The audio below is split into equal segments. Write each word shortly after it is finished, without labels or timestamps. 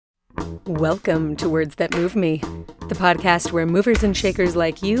Welcome to Words That Move Me, the podcast where movers and shakers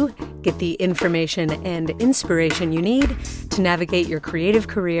like you get the information and inspiration you need to navigate your creative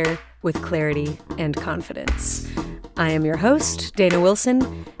career with clarity and confidence. I am your host, Dana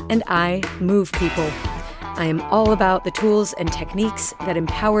Wilson, and I move people. I am all about the tools and techniques that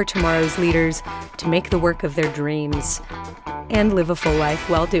empower tomorrow's leaders to make the work of their dreams and live a full life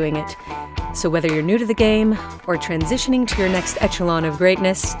while doing it. So whether you're new to the game or transitioning to your next echelon of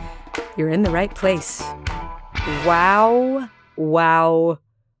greatness, you're in the right place. Wow. Wow.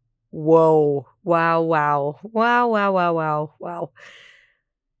 Whoa. Wow, wow. Wow, wow, wow, wow, wow.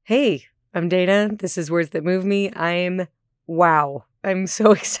 Hey, I'm Dana. This is Words That Move Me. I'm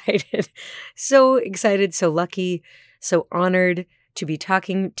so excited. So excited, so lucky, so honored to be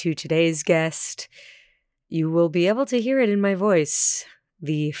talking to today's guest. You will be able to hear it in my voice,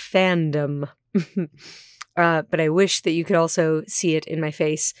 the fandom. But I wish that you could also see it in my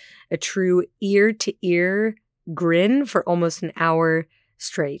face, a true ear-to-ear grin for almost an hour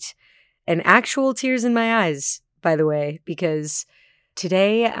straight. And actual tears in my eyes, by the way, because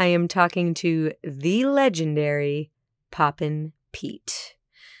today I am talking to the legendary Poppin' Pete.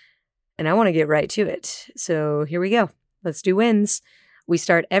 And I want to get right to it. So here we go. Let's do wins. We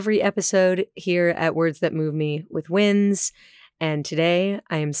start every episode here at Words That Move Me with wins. And today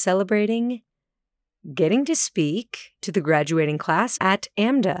I am celebrating getting to speak to the graduating class at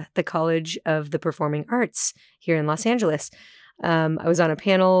AMDA, the College of the Performing Arts here in Los Angeles. I was on a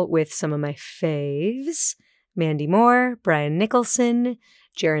panel with some of my faves, Mandy Moore, Brian Nicholson,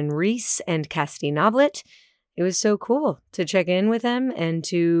 Jaron Reese, and Cassidy Noblet. It was so cool to check in with them and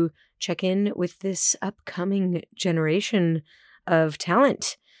to check in with this upcoming generation of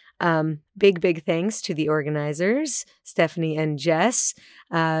talent. Big thanks to the organizers, Stephanie and Jess,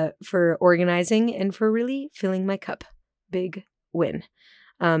 for organizing and for really filling my cup. Big win.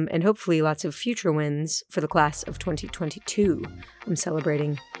 And hopefully lots of future wins for the class of 2022. I'm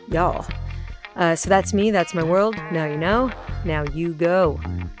celebrating y'all. So that's me. That's my world. Now you know. Now you go.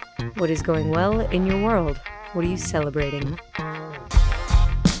 What is going well in your world? What are you celebrating?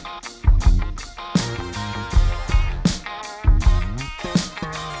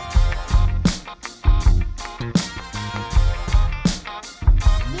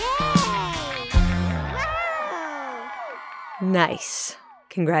 Nice.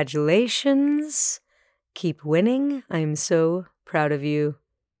 Congratulations. Keep winning. I'm so proud of you.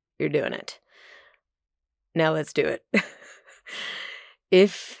 You're doing it. Now let's do it.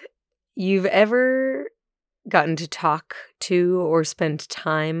 If you've ever gotten to talk to or spend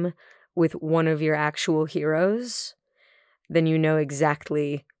time with one of your actual heroes, then you know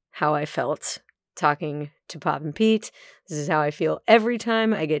exactly how I felt talking to Poppin' Pete. This is how I feel every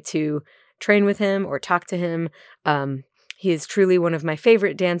time I get to train with him or talk to him. He is truly one of my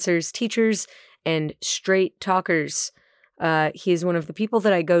favorite dancers, teachers, and straight talkers. He is one of the people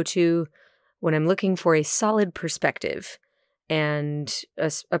that I go to when I'm looking for a solid perspective, and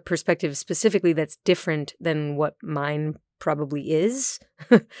a perspective specifically that's different than what mine probably is.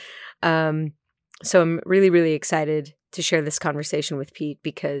 So I'm really excited to share this conversation with Pete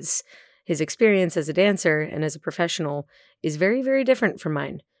because his experience as a dancer and as a professional is very different from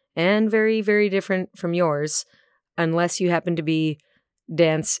mine and very different from yours. Unless you happen to be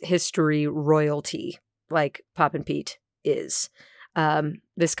dance history royalty, like Poppin' Pete is.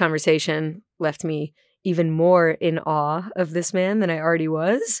 This conversation left me even more in awe of this man than I already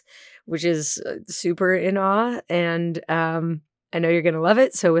was, which is super in awe. And I know you're going to love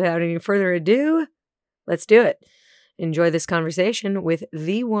it. So without any further ado, let's do it. Enjoy this conversation with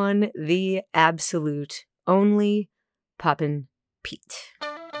the one, the absolute, only Poppin' Pete.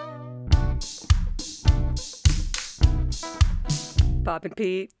 Poppin'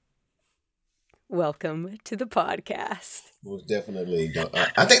 Pete, welcome to the podcast. Most definitely.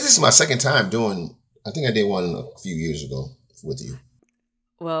 I think this is my second time doing, I think I did one a few years ago with you.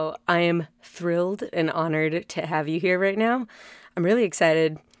 Well, I am thrilled and honored to have you here right now. I'm really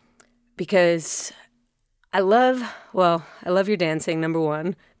excited because I love your dancing, number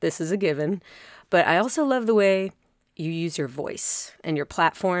one. This is a given. But I also love the way you use your voice and your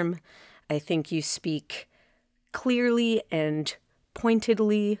platform. I think you speak clearly and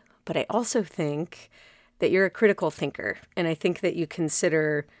pointedly, but I also think that you're a critical thinker, and I think that you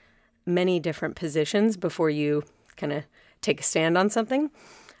consider many different positions before you kind of take a stand on something.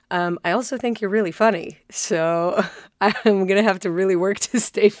 I also think you're really funny, so I'm going to have to really work to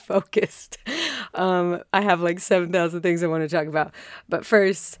stay focused. I have like 7,000 things I want to talk about, but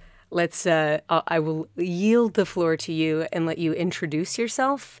first, I will yield the floor to you and let you introduce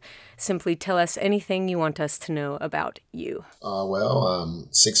yourself. Simply tell us anything you want us to know about you. I'm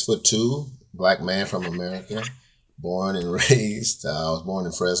 6'2", Black man from America, born and raised. I was born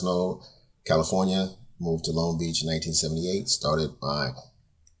in Fresno, California, moved to Long Beach in 1978, started my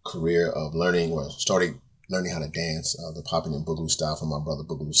career of started learning how to dance, the popping and boogaloo style from my brother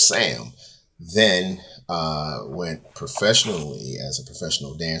Boogaloo Sam. Then went professionally as a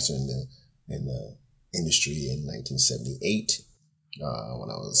professional dancer in the industry in 1978 when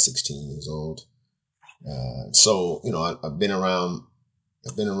I was 16 years old. I've been around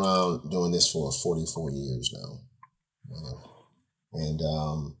doing this for 44 years now, and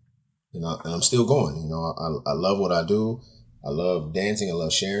I'm still going. I love what I do. I love dancing. I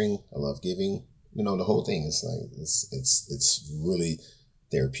love sharing. I love giving. The whole thing is like it's really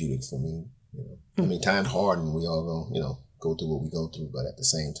therapeutic for me. I mean, time's hard, and we all go through what we go through, but at the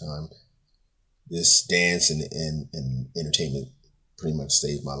same time, this dance and entertainment pretty much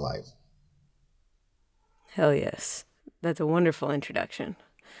saved my life. Hell yes. That's a wonderful introduction.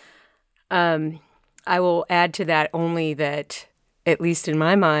 I will add to that only that, at least in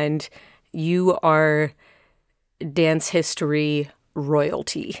my mind, you are dance history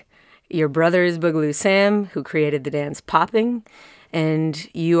royalty. Your brother is Boogaloo Sam, who created the dance popping, and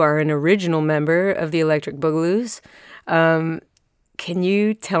you are an original member of the Electric Boogaloos. Can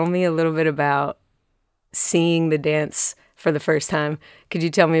you tell me a little bit about seeing the dance for the first time? Could you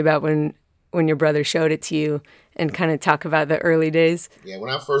tell me about when your brother showed it to you and kind of talk about the early days? Yeah, when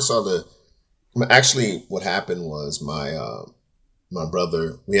I first saw actually what happened was my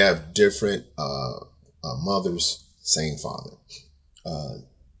brother, we have different mothers, same father.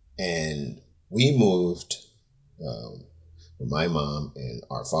 And we moved with my mom and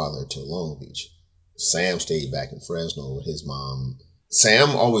our father to Long Beach. Sam stayed back in Fresno with his mom. Sam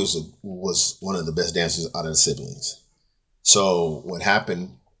always was one of the best dancers out of the siblings. So what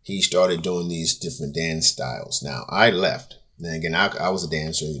happened, he started doing these different dance styles. Now, I left. And again, I was a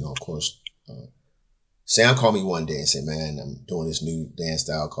dancer, of course. Sam called me one day and said, man, I'm doing this new dance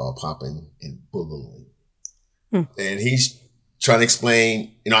style called popping and boogalooing. And he's trying to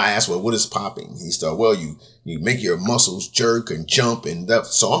explain, I asked, well, what is popping? He started, well, you make your muscles jerk and jump and that.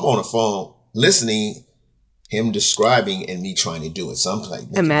 So I'm on the phone listening, him describing and me trying to do it. So I'm like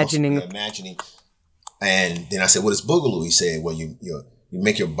imagining. And then I said, what is boogaloo? He said, well, you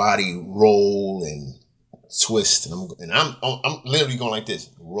make your body roll and twist. And I'm literally going like this,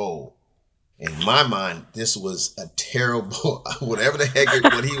 roll. In my mind, this was a terrible, whatever the heck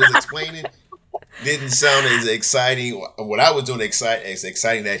what he was explaining didn't sound as exciting. What I was doing as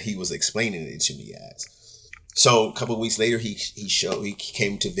exciting that he was explaining it to me as. So a couple of weeks later, he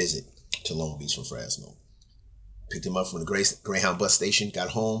came to visit to Long Beach from Fresno. Picked him up from the Greyhound bus station, got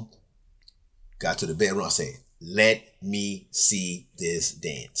home, got to the bedroom. I said, let me see this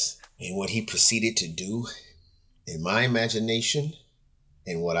dance. And what he proceeded to do in my imagination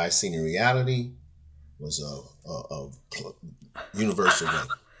and what I seen in reality was a universal way.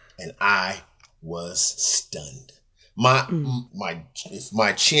 And I was stunned. If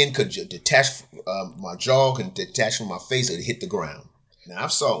my chin could detach, my jaw could detach from my face, it hit the ground. Now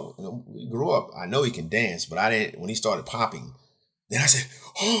we grew up. I know he can dance, but I didn't. When he started popping, then I said,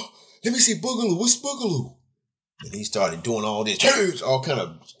 "Oh, let me see boogaloo. What's boogaloo?" And he started doing all this, all kind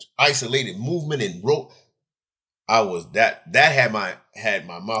of isolated movement and rope. I was that had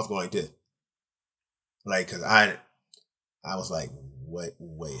my mouth going like this, like because I was like,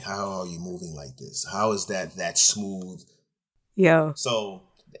 wait, how are you moving like this? How is that smooth? Yeah. So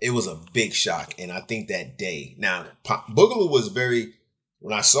it was a big shock, and I think that day. Now, boogaloo was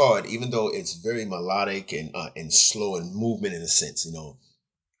when I saw it, even though it's very melodic and slow in movement in a sense,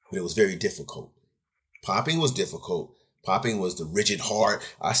 but it was very difficult. Popping was difficult. Popping was the rigid, hard.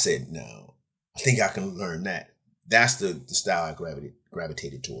 I said, no, I think I can learn that. That's the style I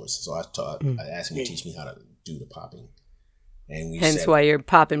gravitated towards. So I asked him to teach me how to do the popping. And hence why you're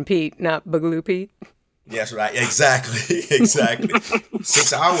Poppin' Pete, not Boogaloo Pete. That's right. Exactly.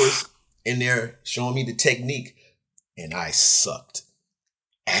 6 hours in there showing me the technique, and I sucked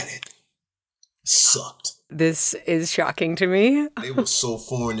at it. This is shocking to me. It was so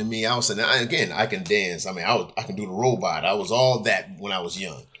foreign to me. I was saying, again, I can dance. I mean, I can do the robot. I was all that when I was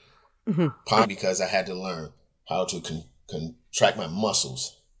young. Mm-hmm. Because I had to learn how to contract my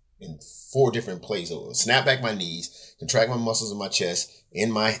muscles in 4 different places. Snap back my knees, contract my muscles in my chest,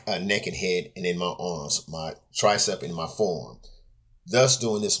 in my neck and head, and in my arms, my tricep and my forearm. Thus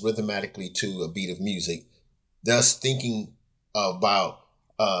doing this rhythmatically to a beat of music. Thus thinking about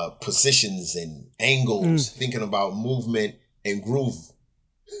positions and angles, thinking about movement and groove.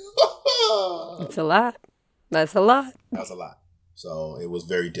 It's a lot. That's a lot. That was a lot. So it was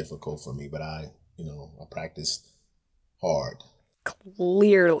very difficult for me, but I practiced hard.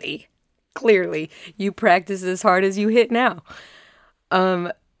 Clearly, you practice as hard as you hit now.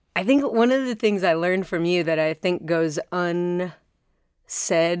 I think one of the things I learned from you that I think goes unsaid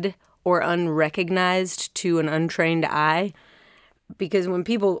or unrecognized to an untrained eye, because when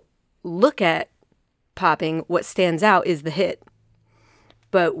people look at popping, what stands out is the hit.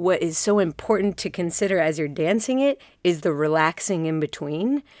 But what is so important to consider as you're dancing it is the relaxing in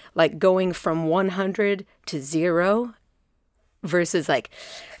between, like going from 100 to 0 versus like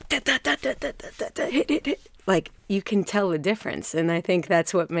hit. Like you can tell the difference. And I think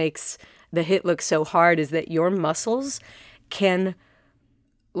that's what makes the hit look so hard, is that your muscles can,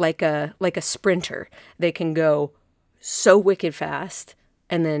 like a sprinter, they can go so wicked fast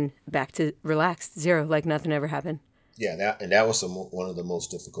and then back to relaxed 0, like nothing ever happened. Yeah, that was one of the most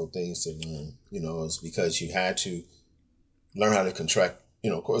difficult things to learn, is because you had to learn how to contract,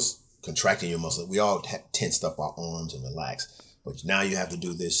 of course, contracting your muscles. We all tensed up our arms and relax, but now you have to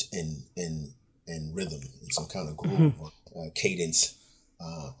do this in rhythm, in some kind of groove or cadence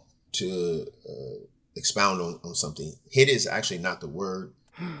to expound on something. Hit is actually not the word.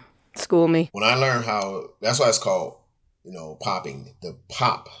 School me. When I learned that's why it's called, popping. The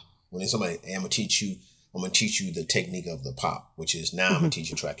pop, when somebody, I'm going to teach you the technique of the pop, which is now I'm going to teach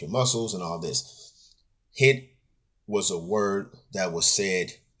you to track your muscles and all this. Hit was a word that was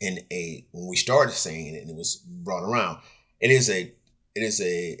said when we started saying it and it was brought around. It is a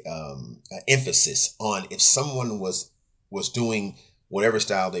emphasis on if someone was doing whatever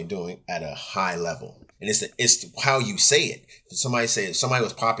style they're doing at a high level. And it's how you if somebody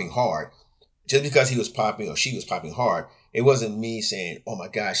was popping hard, just because he was popping or she was popping hard, it wasn't me saying, oh my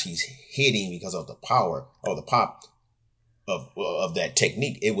gosh, he's hitting because of the power or the pop of that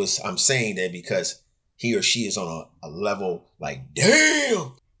technique. It was, I'm saying that because he or she is on a level like,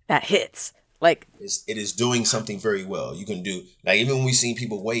 damn, that hits. Like it is doing something very well. You can do, like, even when we seen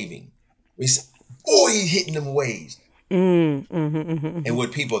people waving, we say, oh, he's hitting them waves. And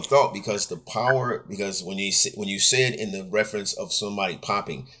what people thought, because when you said in the reference of somebody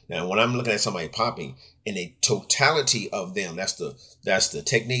popping, now when I'm looking at somebody popping in a totality of them, that's the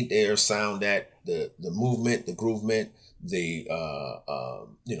technique, their sound, that the movement, the groovement, the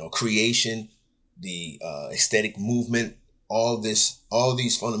creation, the aesthetic movement, all these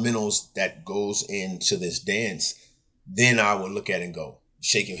fundamentals that goes into this dance. Then I would look at it and go,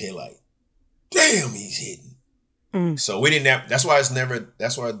 shake your head like, damn, he's hitting. So we didn't have, that's why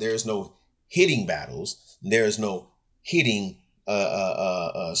there's no hitting battles. There's no hitting,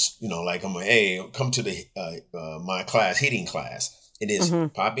 like hey, come to the, my class, hitting class. It is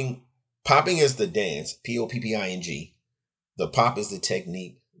popping. Popping is the dance, Popping. The pop is the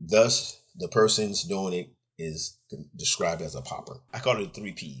technique. Thus, the person's doing it is described as a popper. I call it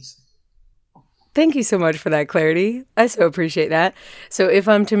 3 Ps. Thank you so much for that clarity. I so appreciate that. So if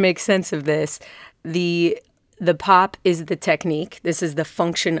I'm to make sense of this, the pop is the technique. This is the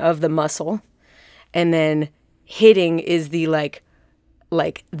function of the muscle. And then hitting is the like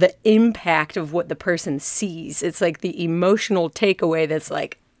the impact of what the person sees. It's like the emotional takeaway that's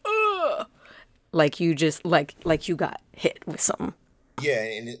like, ugh, like you just like you got hit with something. Yeah,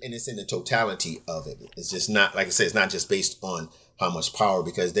 and it's in the totality of it. It's just not, like I said, it's not just based on how much power,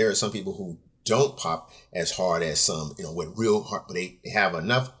 because there are some people who don't pop as hard as some, with real heart, but they have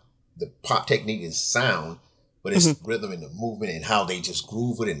enough. The pop technique is sound, but it's rhythm and the movement and how they just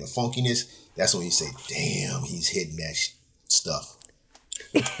groove it and the funkiness. That's when you say, damn, he's hitting that stuff.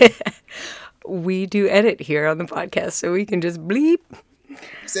 We do edit here on the podcast, so we can just bleep.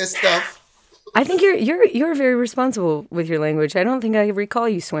 Said stuff. I think you're very responsible with your language. I don't think I recall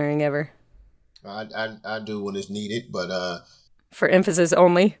you swearing ever. I do when it's needed, but for emphasis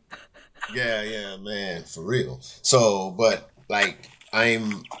only. Yeah, man, for real. So, but like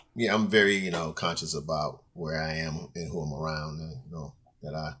I'm very, conscious about where I am and who I'm around, and,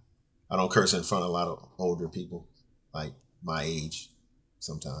 that I don't curse in front of a lot of older people, like my age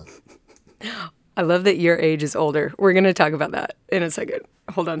sometimes. I love that your age is older. We're going to talk about that in a second.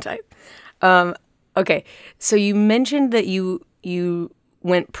 Hold on tight. Okay. So you mentioned that you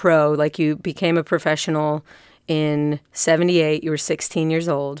went pro, like you became a professional in 1978. You were 16 years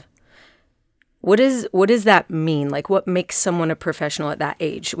old. What does that mean? Like, what makes someone a professional at that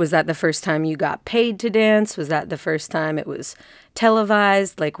age? Was that the first time you got paid to dance? Was that the first time it was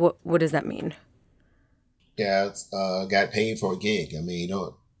televised? Like, what does that mean? Yeah, got paid for a gig. I mean,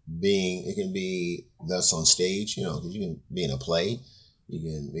 it can be thus on stage, because you can be in a play, you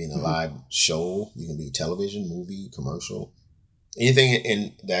can be in a live show, you can be television, movie, commercial.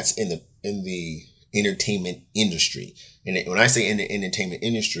 anything that's in the entertainment industry. And when I say in the entertainment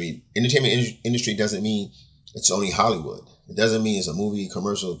industry doesn't mean it's only Hollywood. It doesn't mean it's a movie,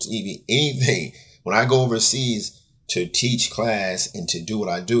 commercial, TV, anything. When I go overseas to teach class and to do what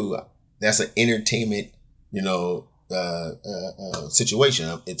I do, that's an entertainment,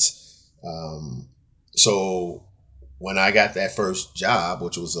 situation. It's so when I got that first job,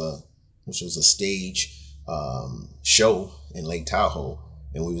 which was a stage show in Lake Tahoe,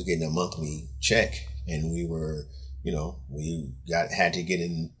 and we was getting a monthly check, and we were, had to get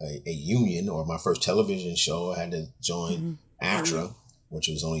in a union, or my first television show, I had to join AFTRA, which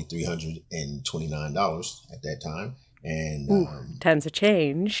was only $329 at that time. And times have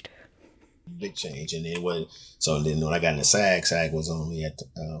changed. Big change. And then when I got into SAG was only at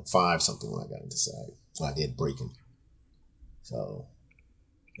 5 something when I got into SAG. I did breaking. So,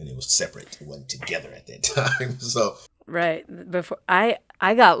 and it was separate. It wasn't together at that time. So right. Before I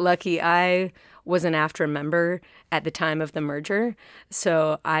got lucky. I was an AFTRA member at the time of the merger.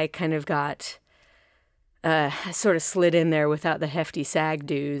 So I kind of got sort of slid in there without the hefty SAG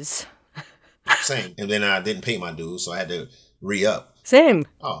dues. Same. And then I didn't pay my dues, so I had to re-up. Same.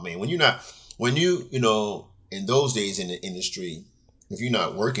 Oh man, when you in those days in the industry, if you're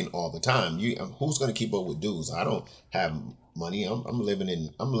not working all the time, who's going to keep up with dues? I don't have money. I'm living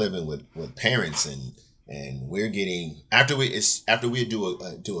with parents, and we're getting after we do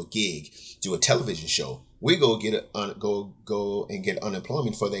a gig, do a television show, we go and get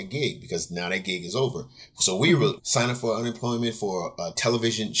unemployment for that gig, because now that gig is over. So we were signing for unemployment for a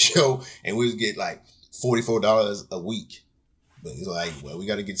television show, and we would get like $44 a week. But it's like, well, we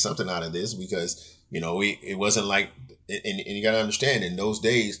got to get something out of this, because it wasn't like, and you got to understand, in those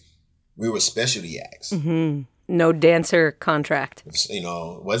days we were specialty acts. Mm-hmm. No dancer contract. It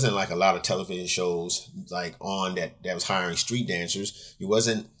wasn't like a lot of television shows like on that was hiring street dancers. It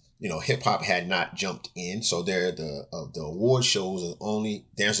wasn't, hip hop had not jumped in. So the award shows, the only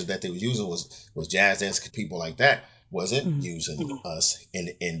dancers that they were using was jazz dancers, people like that wasn't using us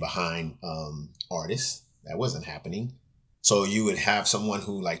in behind artists. That wasn't happening. So you would have someone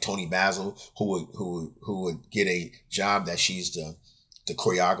who, like Toni Basil, who would get a job that she's the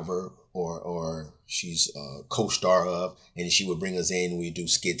choreographer or she's a co-star of, and she would bring us in, and we'd do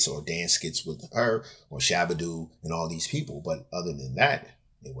skits or dance skits with her or Shabba-Doo and all these people. But other than that,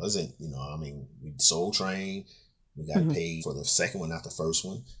 it wasn't, we Soul Train, we got paid for the second one, not the first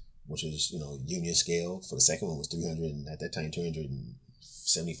one, which was, union scale. For the second one was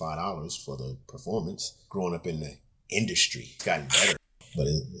 $275 for the performance. Growing up in the industry, it's gotten better, but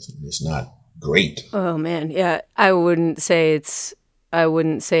it's not great. Oh man, yeah. I wouldn't say it's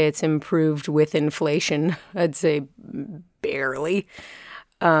improved with inflation. I'd say barely.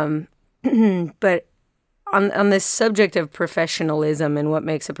 But on this subject of professionalism and what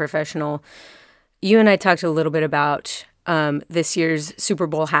makes a professional, you and I talked a little bit about this year's Super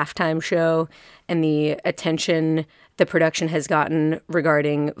Bowl halftime show and the attention the production has gotten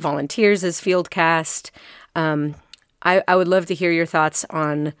regarding volunteers as field cast. I would love to hear your thoughts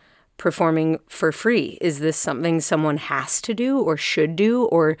on performing for free. Is this something someone has to do or should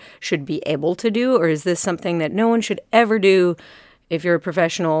be able to do? Or is this something that no one should ever do? If you're a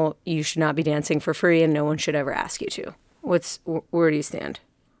professional, you should not be dancing for free, and no one should ever ask you to. Where do you stand?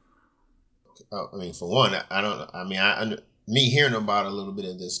 For one, me hearing about a little bit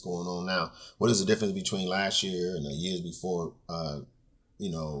of this going on now, what is the difference between last year and the years before?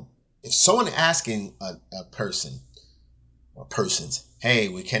 If someone asking a person or persons, hey,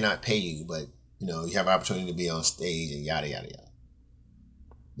 we cannot pay you, but you have an opportunity to be on stage and yada yada yada.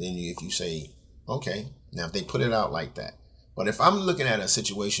 Then if you say, okay, now if they put it out like that, but if I'm looking at a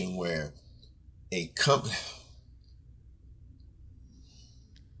situation where a company,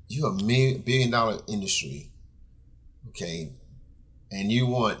 you're a $1 billion industry, okay, and you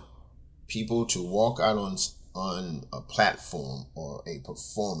want people to walk out on a platform or a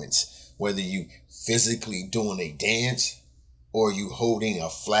performance, whether you physically doing a dance, or you holding a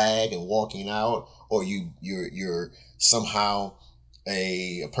flag and walking out, or you're somehow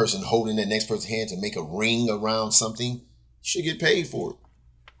a person holding the next person's hand to make a ring around something, you should get paid for it.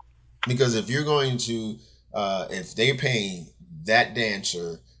 Because if you're going to, if they're paying that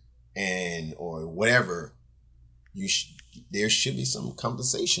dancer or whatever, there should be some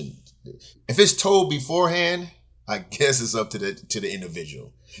compensation. If it's told beforehand, I guess it's up to the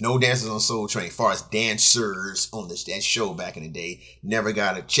individual. No dancers on Soul Train, as far as dancers on that show back in the day, never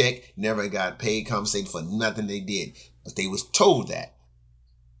got a check, never got paid compensation for nothing they did. But they was told that.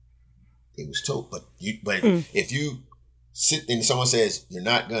 They was told. But if you sit and someone says you're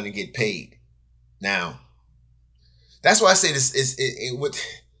not going to get paid, now That's why I say this is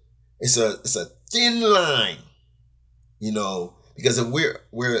it's a thin line, because if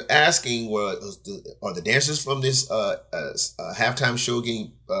we're asking, well, are the dancers from this halftime show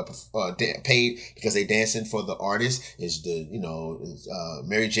getting paid because they dancing for the artist? Is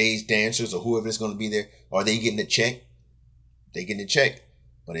Mary J's dancers or whoever is going to be there, are they getting a check? They getting a check.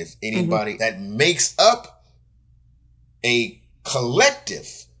 But if anybody that makes up a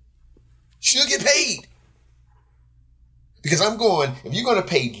collective should get paid. Because if you're going to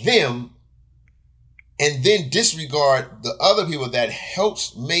pay them and then disregard the other people that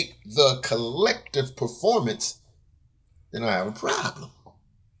helps make the collective performance, then I have a problem.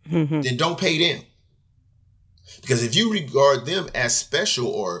 Mm-hmm. Then don't pay them. Because if you regard them as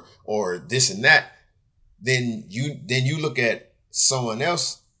special or this and that, then you look at someone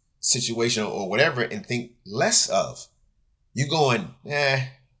else's situation or whatever and think less of. You going, you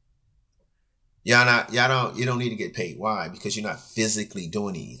don't need to get paid. Why? Because you're not physically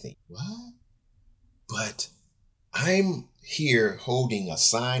doing anything. What? But I'm here holding a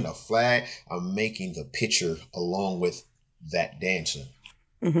sign, a flag. I'm making the picture along with that dancer.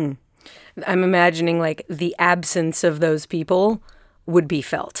 Mm-hmm. I'm imagining like the absence of those people would be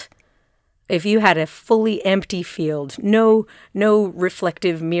felt. If you had a fully empty field, no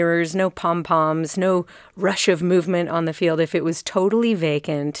reflective mirrors, no pom-poms, no rush of movement on the field, if it was totally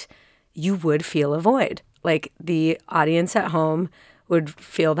vacant, you would feel a void. Like the audience at home would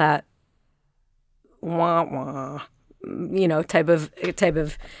feel that wah wah, type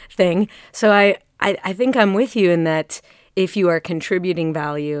of thing. So I think I'm with you in that if you are contributing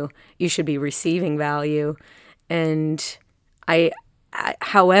value, you should be receiving value. And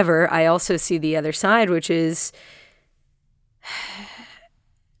however, I also see the other side, which is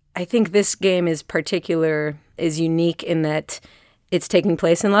I think this game is unique in that it's taking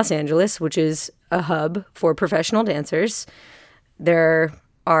place in Los Angeles, which is a hub for professional dancers.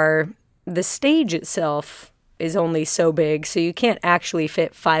 The stage itself is only so big, so you can't actually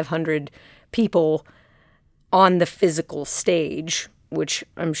fit 500 people on the physical stage, which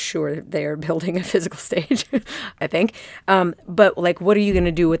I'm sure they're building a physical stage, I think. But like, what are you going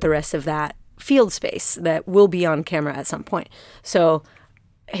to do with the rest of that field space that will be on camera at some point? So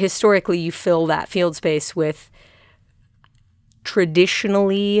historically, you fill that field space with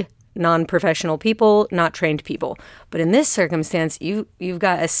traditionally non-professional people, not trained people. But in this circumstance, you've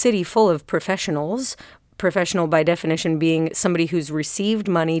got a city full of professionals, professional by definition being somebody who's received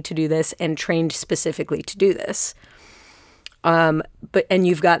money to do this and trained specifically to do this. And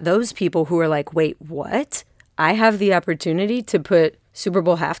you've got those people who are like, wait, what? I have the opportunity to put Super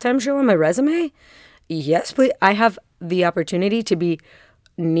Bowl halftime show on my resume? Yes, please. I have the opportunity to be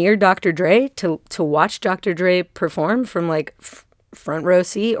near Dr. Dre, to watch Dr. Dre perform from like front row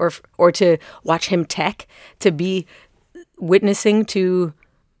seat or to watch him tech, to be witnessing to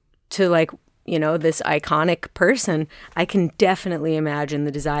like, this iconic person. I can definitely imagine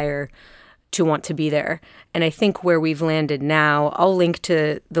the desire to want to be there. And I think where we've landed now, I'll link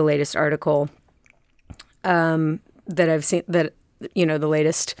to the latest article that I've seen, that, the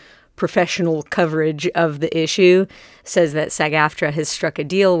latest professional coverage of the issue says that SAG-AFTRA has struck a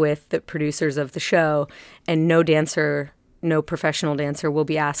deal with the producers of the show, and no professional dancer will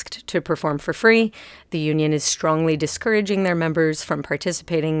be asked to perform for free. The union is strongly discouraging their members from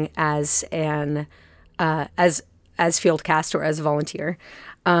participating as field cast or as volunteer.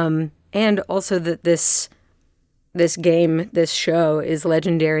 And also that this show is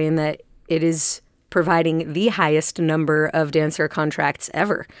legendary in that it is providing the highest number of dancer contracts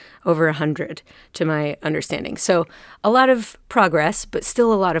ever, over 100, to my understanding. So a lot of progress, but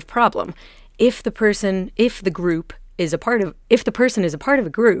still a lot of problem. If the person is a part of a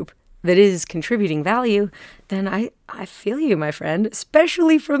group that is contributing value, then I feel you, my friend,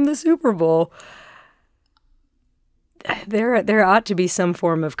 especially from the Super Bowl. There ought to be some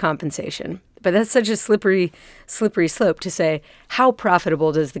form of compensation. But that's such a slippery slope to say, how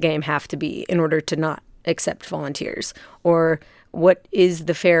profitable does the game have to be in order to not accept volunteers? Or what is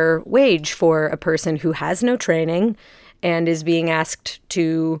the fair wage for a person who has no training and is being asked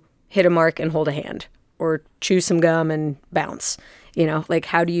to hit a mark and hold a hand or chew some gum and bounce? Like,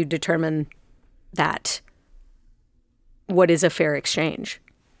 how do you determine that? What is a fair exchange?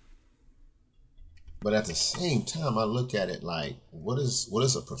 But at the same time, I look at it like, what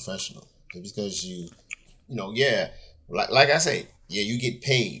is a professional? Because like I say, you get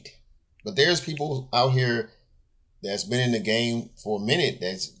paid. But there's people out here that's been in the game for a minute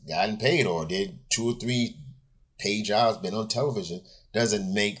that's gotten paid or did 2 or 3 paid jobs, been on television.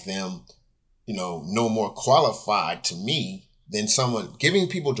 Doesn't make them, no more qualified to me than someone giving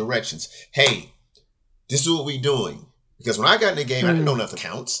people directions. Hey, this is what we're doing. Because when I got in the game, I didn't know nothing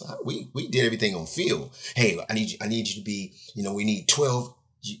counts. We did everything on field. Hey, I need you to be, we need 12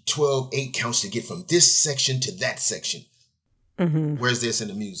 8 counts to get from this section to that section. Mm-hmm. Where's this in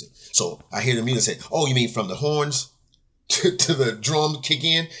the music? So I hear the music say, oh, you mean from the horns to the drum kick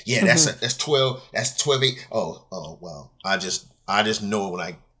in? Yeah, that's 12. That's 12 8. Oh, well, I just know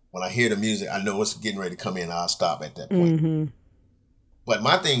when I hear the music, I know it's getting ready to come in. I'll stop at that point. Mm-hmm. It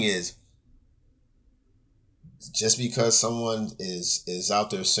my thing is, just because someone is out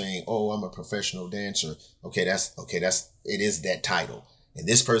there saying, oh, I'm a professional dancer. It is that title. And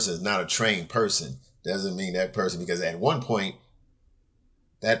this person is not a trained person. Doesn't mean that person, because at one point,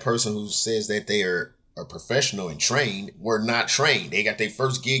 that person who says that they are professional and trained were not trained. They got their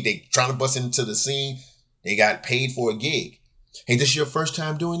first gig. They trying to bust into the scene. They got paid for a gig. Hey, this is your first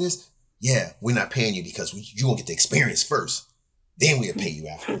time doing this? Yeah, we're not paying you because you won't get the experience first. Then we'll pay you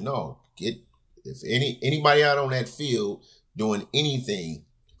after. No, if anybody out on that field doing anything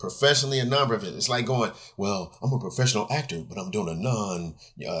professionally or non-professionally, it's like going, well, I'm a professional actor, but I'm doing a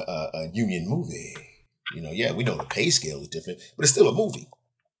non-union movie. Yeah, we know the pay scale is different, but it's still a movie.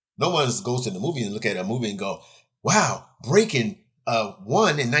 No one goes to the movie and look at a movie and go, wow, Breaking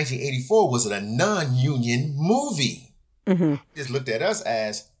One in 1984 was a non-union movie. Mm-hmm. Just looked at us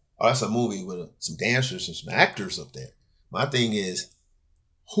as, oh, that's a movie with some dancers and some actors up there. My thing is,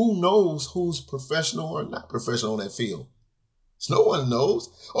 who knows who's professional or not professional on that field? So no one knows.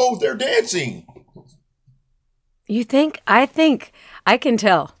 Oh, they're dancing. You think? I think I can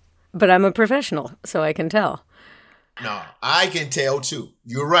tell, but I'm a professional, so I can tell. No, I can tell too.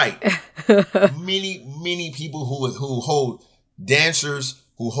 You're right. Many people who hold dancers,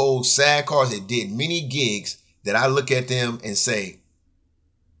 who hold SAG cards, that did many gigs, that I look at them and say,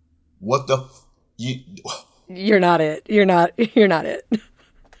 what the You're not it. You're not it.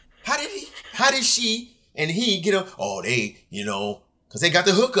 How did she and he get up? Oh, they, because they got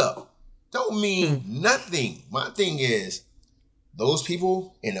the hookup. Don't mean nothing. My thing is, those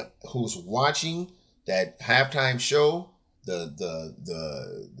people who's watching that halftime show, the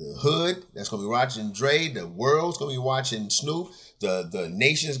hood that's gonna be watching Dre, the world's gonna be watching Snoop, the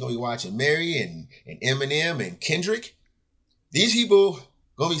nation's gonna be watching Mary and Eminem and Kendrick. These people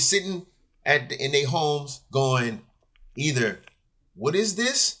gonna be sitting in their homes going, either what is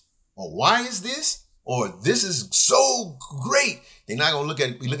this? Or why is this? Or this is so great. They're not gonna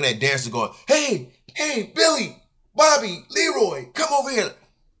be looking at dancers going, hey, Billy, Bobby, Leroy, come over here.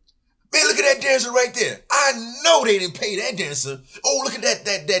 Man, look at that dancer right there. I know they didn't pay that dancer. Oh, look at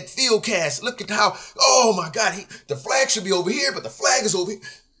that field cast. Look at how, oh my God, the flag should be over here, but the flag is over here.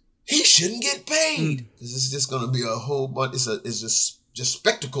 He shouldn't get paid. This is just gonna be a whole bunch. It's just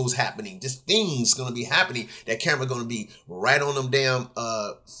spectacles happening, just things gonna be happening. That camera gonna be right on them damn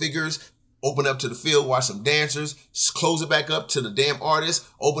figures. Open up to the field, watch some dancers, close it back up to the damn artist,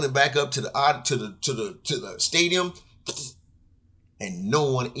 open it back up to the stadium, and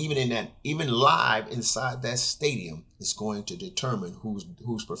no one, even live inside that stadium, is going to determine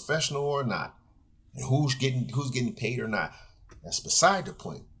who's professional or not, and who's getting paid or not. That's beside the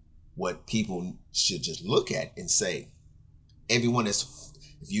point. What people should just look at and say, everyone is,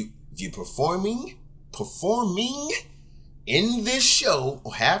 if you performing in this show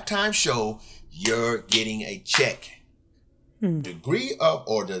or halftime show, you're getting a check. Degree of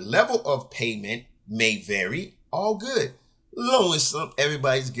or the level of payment may vary. All good, long as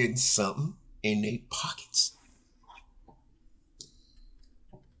everybody's getting something in their pockets.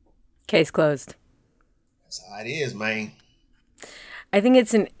 Case closed. That's how it is, man. I think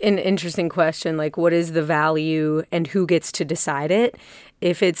it's an interesting question, like what is the value and who gets to decide it?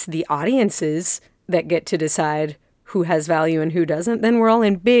 If it's the audiences that get to decide who has value and who doesn't, then we're all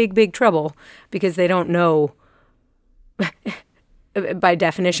in big, big trouble because they don't know. By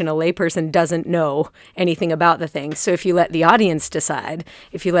definition, a layperson doesn't know anything about the thing. So if you let the audience decide,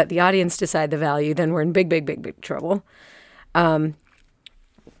 the value, then we're in big, big, big, big trouble. Because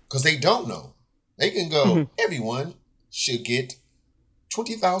they don't know. They can go, everyone should get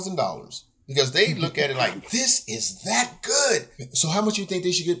 $20,000 because they look at it like, this is that good. So how much you think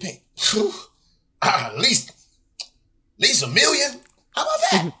they should get paid? At least $1 million. How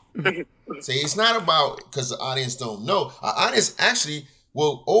about that? See, it's not about because the audience don't know. Our audience actually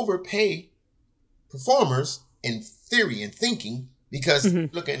will overpay performers in theory and thinking because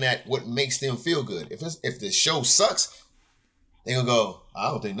looking at what makes them feel good. If the show sucks, they're gonna go, I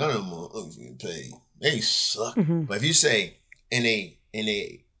don't think none of them are getting paid. They suck. But if you say in a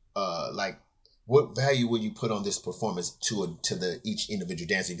like, what value would you put on this performance to each individual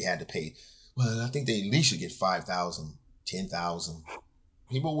dancer if you had to pay? Well, I think they at least should get 5,000, 10,000.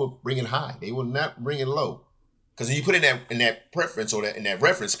 People will bring it high. They will not bring it low Because you put in that preference or in that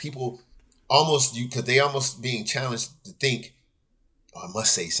reference, people almost because they almost being challenged to think, oh, I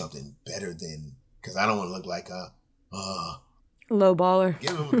must say something better than because I don't want to look like a low baller.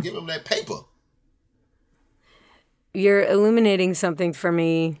 Give them that paper. You're illuminating something for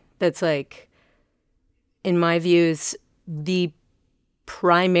me that's like, in my views, the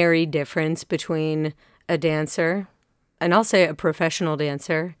primary difference between a dancer, and I'll say a professional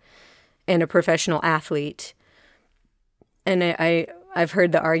dancer, and a professional athlete. And I've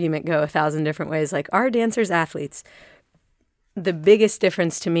heard the argument go 1,000 different ways, like, are dancers athletes? The biggest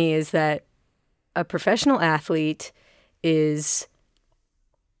difference to me is that a professional athlete is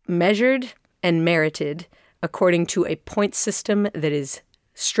measured and merited according to a point system that is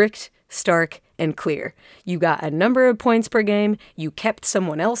strict, stark, and clear. You got a number of points per game. You kept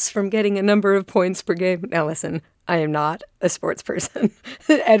someone else from getting a number of points per game. Now listen, I am not a sports person.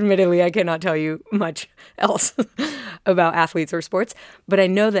 Admittedly, I cannot tell you much else about athletes or sports, but I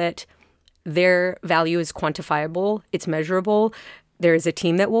know that their value is quantifiable. It's measurable. There is a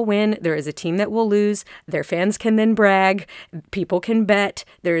team that will win. There is a team that will lose. Their fans can then brag. People can bet.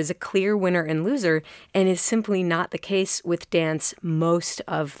 There is a clear winner and loser, and it's simply not the case with dance most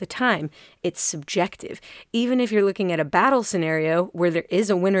of the time. It's subjective. Even if you're looking at a battle scenario where there is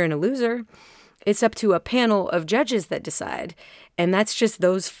a winner and a loser, it's up to a panel of judges that decide. And that's just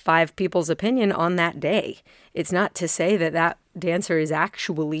those 5 people's opinion on that day. It's not to say that that dancer is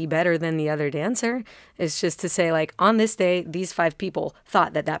actually better than the other dancer. It's just to say, like, on this day, these 5 people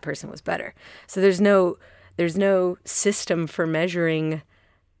thought that that person was better. So there's no system for measuring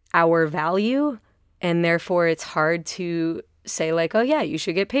our value. And therefore, it's hard to say, like, oh, yeah, you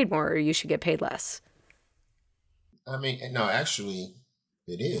should get paid more or you should get paid less. I mean, no, actually,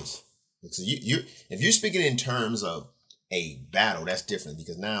 it is. So if you're speaking in terms of a battle, that's different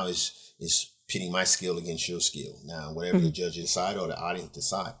because now it's pitting my skill against your skill. Now, whatever the judges decide or the audience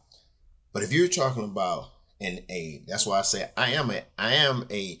decide. But if you're talking about that's why I say I am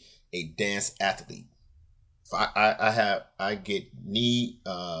a dance athlete. If I get knee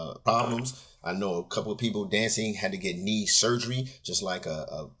problems. I know a couple of people dancing had to get knee surgery, just like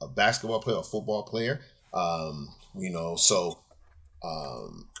a basketball player, a football player.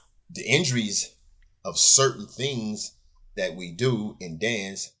 The injuries of certain things that we do in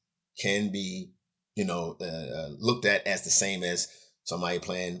dance can be, looked at as the same as somebody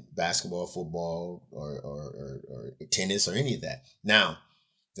playing basketball, football, or tennis or any of that. Now,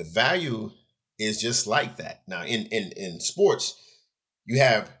 the value is just like that. Now, in sports, you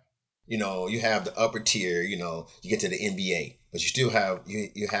have the upper tier. You get to the NBA, but you still have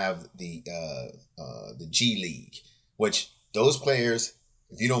you have the G League, which those players,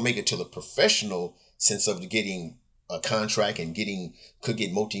 if you don't make it to the professional sense of getting a contract and could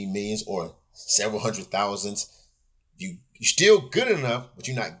get multi-millions or several hundred thousands, you're still good enough, but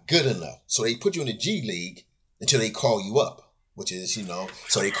you're not good enough. So they put you in the G League until they call you up, which is,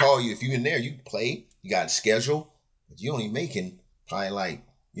 so they call you, if you're in there, you play, you got a schedule, but you're only making probably like,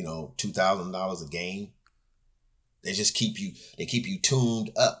 $2,000 a game. They just keep you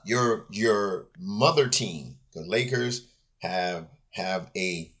tuned up. Your mother team, the Lakers, have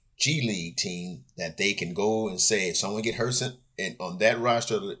a G League team that they can go and say, if someone get hurt and on that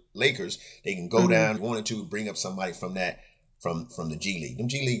roster of the Lakers, they can go down, wanted to bring up somebody from the G League. Them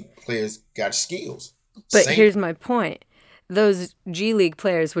G League players got skills. But here's my point. Those G League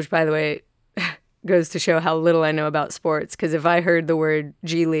players, which by the way goes to show how little I know about sports, because if I heard the word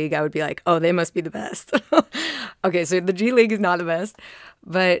G League, I would be like, oh, they must be the best. Okay, so the G League is not the best,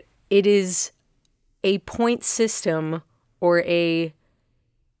 but it is a point system or a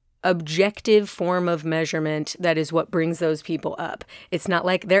objective form of measurement that is what brings those people up. It's not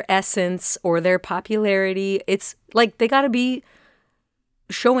like their essence or their popularity. It's like they got to be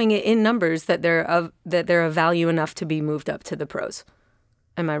showing it in numbers that they're of value enough to be moved up to the pros.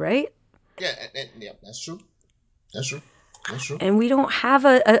 Am I right? Yeah, that's true. That's true. And we don't have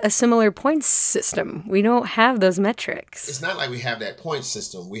a similar points system. We don't have those metrics. It's not like we have that point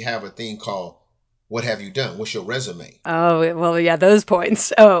system. We have a thing called, what have you done? What's your resume? Oh, well, yeah, those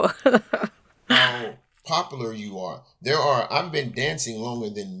points. Oh. How popular you are. I've been dancing longer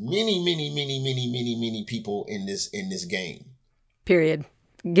than many people in this game. Period.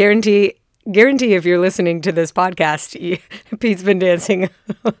 Guarantee if you're listening to this podcast, Pete's been dancing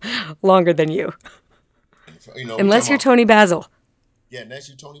longer than you. Unless you're Tony Basil. Yeah, unless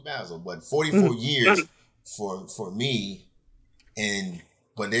you're Tony Basil. But 44 years for me,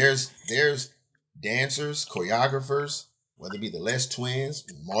 but there's dancers, choreographers, whether it be the Les Twins,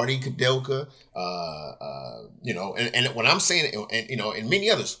 Marty Kudelka, and when I'm saying it, and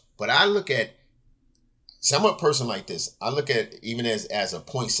many others, but I look at So I'm a person like this. I look at it even as a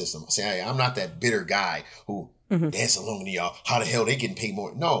point system. I say, hey, I'm not that bitter guy who dancing longer than y'all. How the hell they getting paid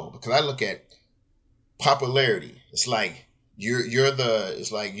more? No, because I look at popularity. It's like you're the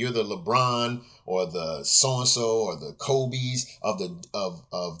LeBron or the so and so or the Kobe's of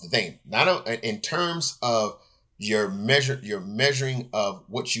the thing. Not in terms of your measuring of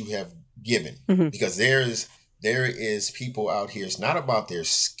what you have given, because there is people out here. It's not about their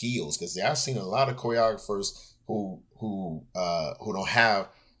skills, because I've seen a lot of choreographers who don't have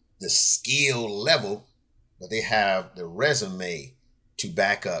the skill level, but they have the resume to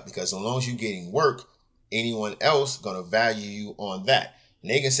back up. Because as long as you're getting work, anyone else gonna value you on that.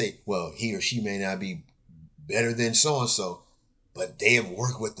 And they can say, well, he or she may not be better than so and so, but they have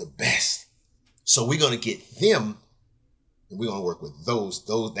worked with the best. So we're gonna get them, and we're gonna work with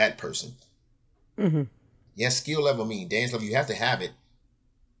that person. Mm-hmm. Yes, skill level mean dance level, you have to have it,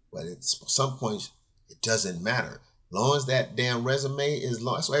 but at some points it doesn't matter. As long as that damn resume is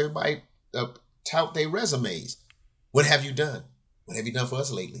long, that's why everybody tout their resumes. What have you done? What have you done for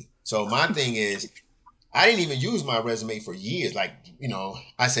us lately? So my thing is, I didn't even use my resume for years. Like,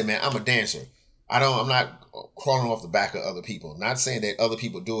 I said, man, I'm a dancer. I'm not crawling off the back of other people. Not saying that other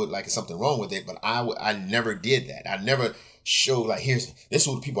people do it like it's something wrong with it, but I never did that. I never showed like, this is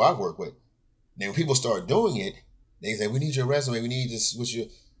who the people I work with. Then when people start doing it, they say, we need your resume. We need this. What's your?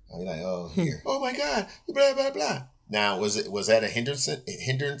 I'm like, oh, here. Oh my God. Blah blah blah. Now, was that a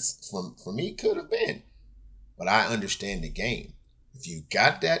hindrance for me? Could have been, but I understand the game. If you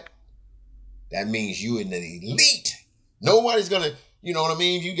got that, that means you in the elite. Nobody's gonna, you know what I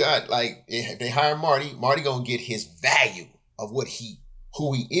mean? You got like, if they hire Marty gonna get his value of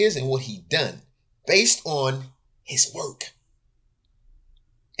who he is and what he done based on his work,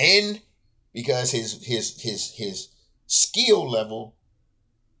 and because his skill level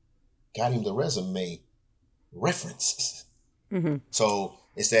got him the resume references. Mm-hmm. So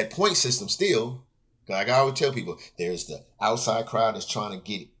it's that point system still. Like I always tell people, there's the outside crowd that's trying to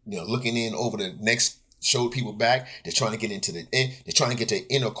get, looking in over the next show people back. They're trying to get into they're trying to get to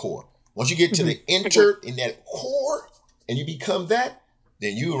the inner core. Once you get to the inner in that core and you become that,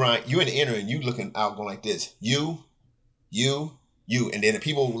 then you in the inner and you looking out going like this. You. And then the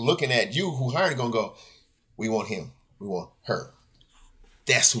people looking at you who hired are going to go, we want him. We want her.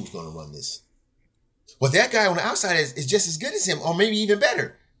 That's who's going to run this. Well, that guy on the outside is just as good as him, or maybe even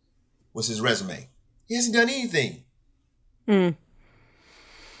better. What's his resume? He hasn't done anything. I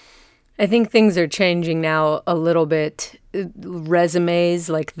think things are changing now a little bit. Resumes,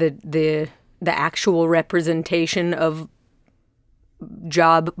 like the actual representation of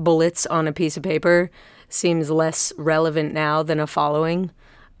job bullets on a piece of paper, seems less relevant now than a following,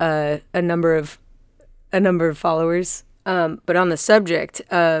 a number of followers. But on the subject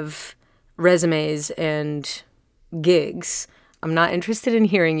of resumes and gigs, I'm not interested in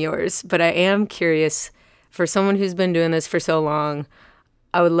hearing yours, but I am curious, for someone who's been doing this for so long,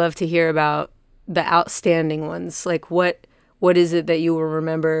 I would love to hear about the outstanding ones. Like what is it that you will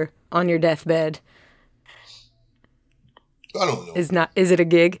remember on your deathbed? I don't know. Is it a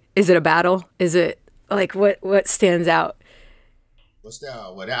gig? Is it a battle? Is it like what stands out? I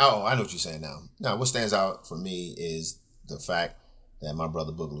know what you're saying now. Now, what stands out for me is the fact that my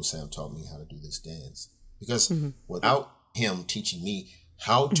brother Boogaloo Sam taught me how to do this dance. Because without him teaching me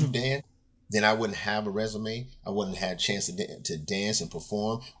how to dance, then I wouldn't have a resume. I wouldn't have a chance to dance and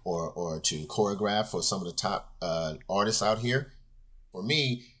perform or to choreograph for some of the top artists out here. For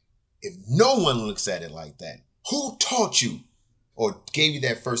me, if no one looks at it like that, who taught you or gave you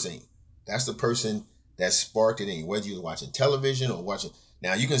that first thing? That's the person that sparked it in you, whether you were watching television or watching.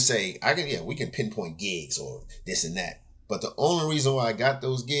 Now you can say, we can pinpoint gigs or this and that. But the only reason why I got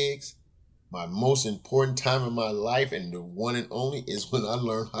those gigs, my most important time in my life and the one and only, is when I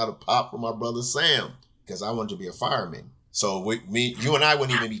learned how to pop from my brother Sam, because I wanted to be a fireman. So with me, you and I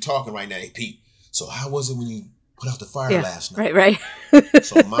wouldn't even be talking right now. Hey Pete, so how was it when you put out the fire last night? Right.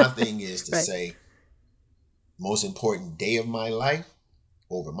 So my thing is to say, most important day of my life,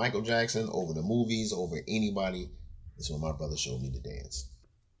 over Michael Jackson, over the movies, over anybody, is when my brother showed me to dance.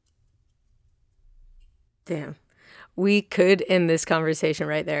 Damn. We could end this conversation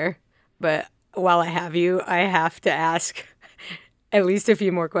right there, but while I have you, I have to ask at least a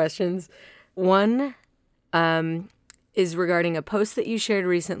few more questions. One is regarding a post that you shared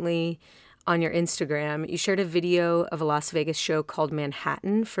recently on your Instagram. You shared a video of a Las Vegas show called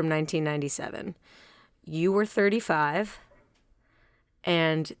Manhattan from 1997. You were 35.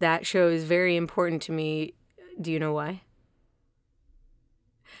 And that show is very important to me. Do you know why?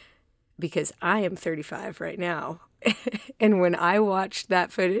 Because I am 35 right now. And when I watched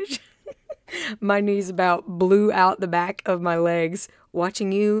that footage, My knees about blew out the back of my legs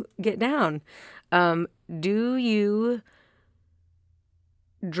watching you get down. Do you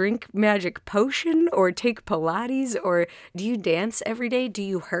drink magic potion or take Pilates, or do you dance every day? Do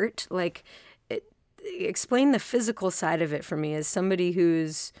you hurt? Like, explain the physical side of it for me as somebody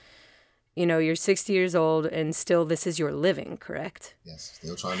who's, you're 60 years old and still this is your living, correct? Yes,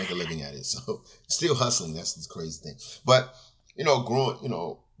 still trying to make a living at it. So still hustling. That's the crazy thing. But,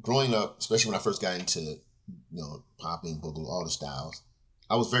 growing up, especially when I first got into, popping, boogaloo, all the styles,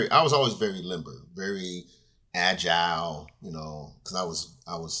 I was always very limber, very agile, because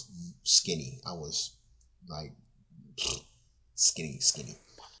I was skinny. I was like skinny.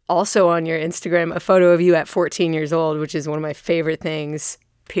 Also on your Instagram, a photo of you at 14 years old, which is one of my favorite things,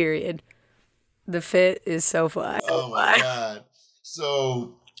 period. The fit is so fly. Oh my God.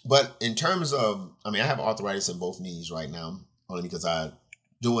 So, but in terms of, I have arthritis in both knees right now, only because I'm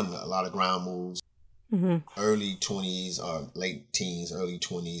doing a lot of ground moves, early 20s or late teens, early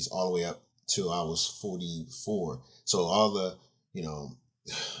 20s, all the way up till I was 44. So all the,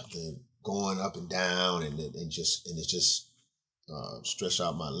 the going up and down and it just stretched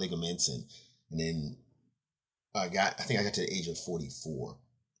out my ligaments and then I think I got to the age of 44,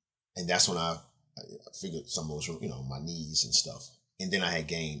 and that's when I figured some of those, my knees and stuff. And then I had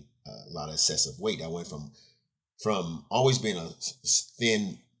gained a lot of excessive weight. I went from always being a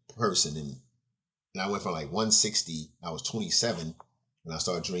thin person, and I went from like 160. I was 27 when I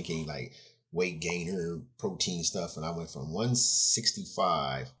started drinking like weight gainer protein stuff, and I went from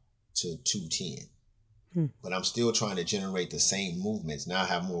 165 to 210. But I'm still trying to generate the same movements. Now I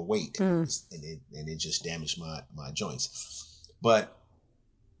have more weight, and it just damaged my joints. But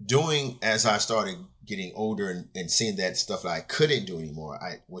as I started getting older and seeing that stuff that I couldn't do anymore,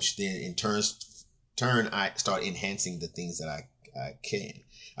 which then in turn I started enhancing the things that I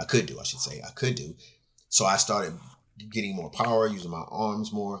could do. So I started getting more power, using my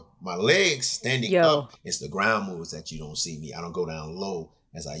arms more, my legs standing up. It's the ground moves that you don't see me. I don't go down low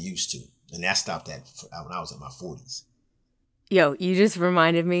as I used to. And that stopped that when I was in my 40s. Yo, you just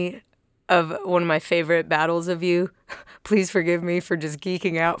reminded me of one of my favorite battles of you. Please forgive me for just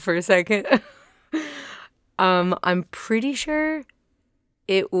geeking out for a second. I'm pretty sure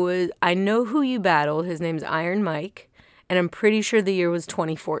I know who you battled. His name's Iron Mike. And I'm pretty sure the year was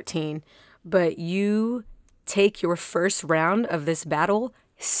 2014. But you take your first round of this battle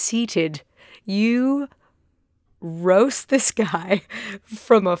seated. You roast this guy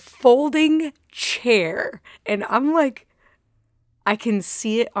from a folding chair. And I'm like, I can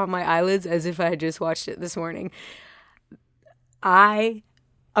see it on my eyelids as if I had just watched it this morning. I'm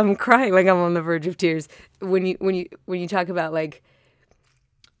crying, like I'm on the verge of tears. When you talk about like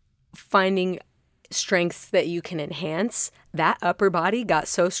finding strengths that you can enhance, that upper body got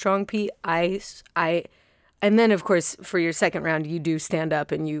so strong, Pete. And then of course for your second round you do stand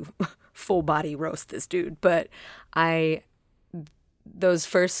up and you full body roast this dude. But those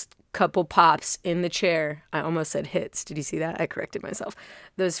first couple pops in the chair, I almost said hits. Did you see that? I corrected myself.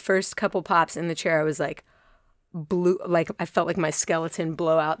 Those first couple pops in the chair, I was like I felt like my skeleton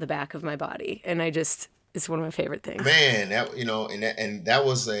blow out the back of my body. And it's one of my favorite things. Man, that, and that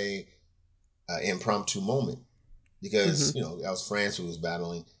was a impromptu moment because, that was France who was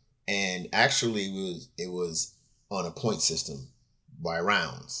battling. And actually it was on a point system by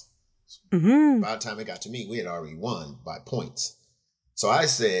rounds. By the time it got to me, we had already won by points. So I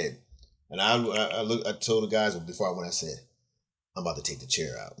said, and I told the guys before I went, I said, I'm about to take the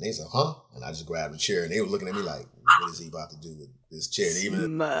chair out. And they said, huh? And I just grabbed the chair, and they were looking at me like, what is he about to do with this chair? And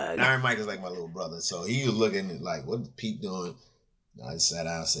even Iron Mike is like my little brother, so he was looking like, what is Pete doing? And I just sat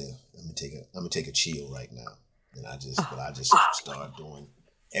down and said, I'm gonna take a chill right now. And I just started doing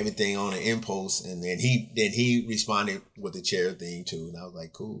everything on an impulse, and then he responded with the chair thing too, and I was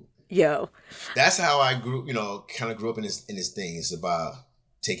like, cool. Yo, that's how I grew. Kind of grew up in this thing. It's about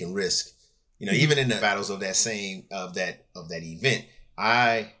taking risk. Even in the battles of that event,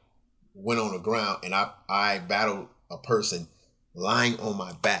 I went on the ground and I battled a person lying on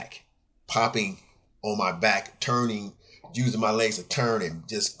my back, popping on my back, turning, using my legs to turn and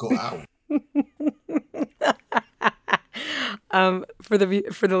just go out. For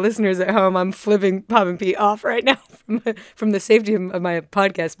the listeners at home, I'm flipping Poppin' Pete off right now from the safety of my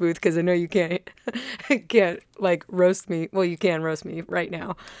podcast booth because I know you can't like roast me. Well, you can roast me right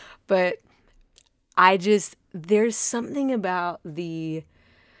now, but there's something about I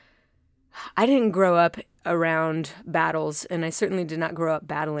didn't grow up around battles, and I certainly did not grow up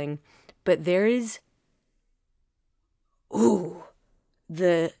battling, but there is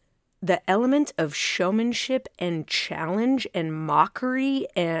the element of showmanship and challenge and mockery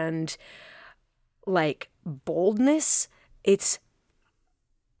and like boldness, it's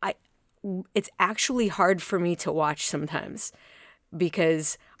actually hard for me to watch sometimes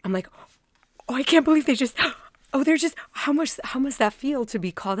because I'm like, oh, I can't believe they just, oh, they're just, how must that feel to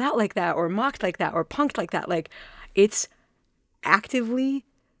be called out like that or mocked like that or punked like that? Like, it's actively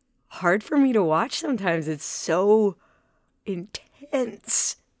hard for me to watch sometimes. It's so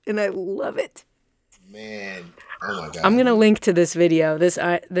intense and I love it. Man, oh my God. I'm going to link to this video.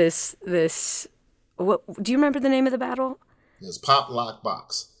 What do you remember the name of the battle? It's Pop Lock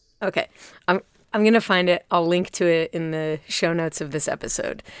Box. Okay. I'm going to find it. I'll link to it in the show notes of this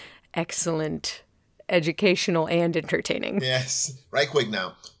episode. Excellent, educational and entertaining. Yes. Right quick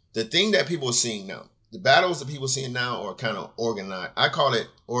now. The thing that people are seeing now, the battles that people are seeing now are kind of organized. I call it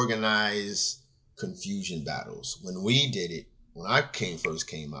organized confusion battles. When we did it, when I first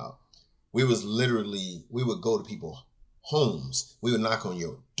came out, we would go to people's homes. We would knock on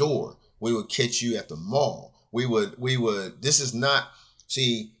your door. We would catch you at the mall. There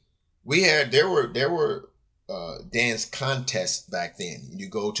were dance contests back then. You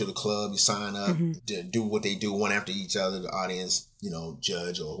go to the club, you sign up, to do what they do one after each other, the audience,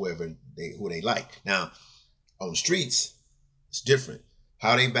 judge or who they like. Now, on the streets, it's different.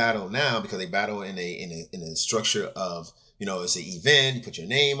 How they battle now, because they battle in a structure of, it's an event, you put your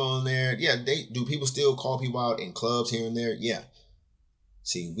name on there. Yeah, do people still call people out in clubs here and there? Yeah.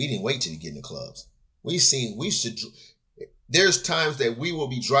 See, we didn't wait till you get in the clubs. There's times that we will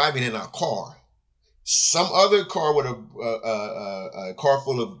be driving in our car. Some other car with a car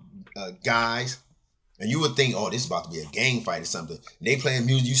full of guys, and you would think, oh, this is about to be a gang fight or something. And they playing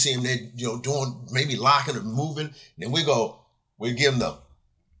music, you see them there, doing, maybe locking or moving. And then we give them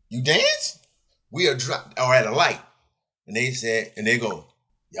you dance? We are at a light. And they go,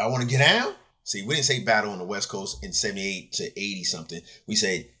 y'all want to get down? See, we didn't say battle on the West Coast in 78 to 80 something. We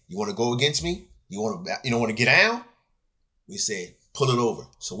say, you want to go against me? You want to get down? We say, pull it over.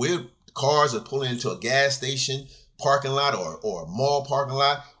 So cars are pulling into a gas station parking lot or a mall parking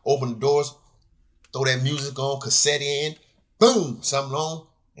lot, open the doors, throw that music on, cassette in, boom, something on,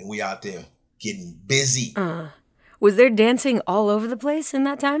 and we out there getting busy. Was there dancing all over the place in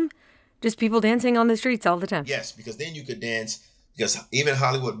that time? Just people dancing on the streets all the time? Yes, because then you could dance, because even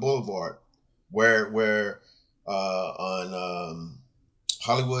Hollywood Boulevard, where on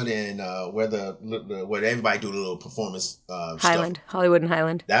Hollywood and where everybody do the little performance Highland, stuff. Hollywood and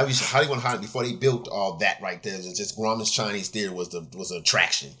Highland. That was Hollywood and Highland before they built all that right there. It was just Grauman's Chinese Theater was the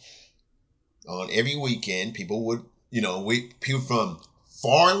attraction. On every weekend, people would, people from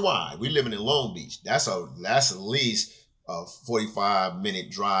far and wide. We living in Long Beach. That's at least a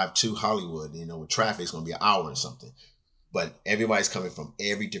 45-minute drive to Hollywood. With traffic, it's gonna be an hour or something. But everybody's coming from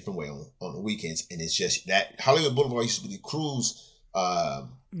every different way on the weekends, and it's just that Hollywood Boulevard used to be the cruise.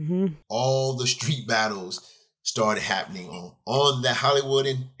 All the street battles started happening on that Hollywood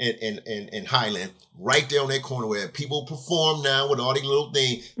and Highland, right there on that corner where people perform now with all these little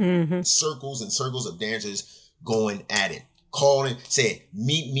things, circles and circles of dancers going at it, calling, saying,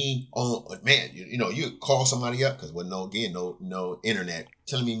 "Meet me on." Man, you call somebody up because no internet,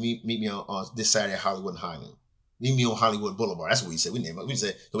 telling me meet me on this Saturday at Hollywood and Highland. Meet me on Hollywood Boulevard. That's what we said. We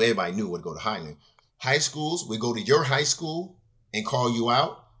said so everybody knew where to go to Highland. High schools, we go to your high school and call you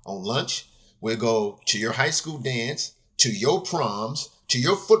out on lunch. We'll go to your high school dance, to your proms, to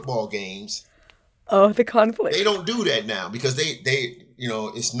your football games. Oh, the conflict. They don't do that now because they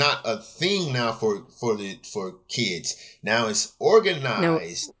it's not a thing now for kids. Now it's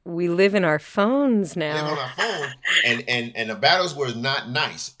organized. No, we live in our phones now. We live on our phone, and the battles were not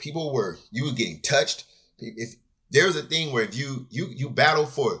nice. You were getting touched. If there's a thing where if you battle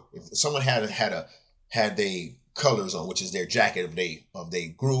for, if someone had the colors on, which is their jacket of they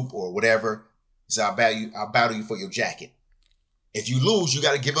group or whatever, so I'll battle you for your jacket. If you lose, you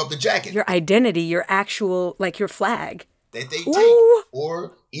got to give up the jacket. Your identity, your actual, like your flag. That they take.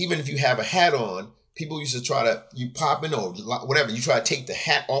 Or even if you have a hat on, people used to try to, you pop in or whatever, you try to take the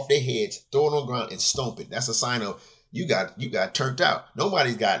hat off their heads, throw it on the ground and stomp it. That's a sign of you got turned out.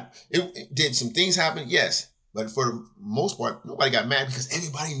 It did some things happen, yes. But for the most part, nobody got mad because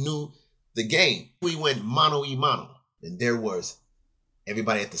everybody knew the game. We went mano y mano. And there was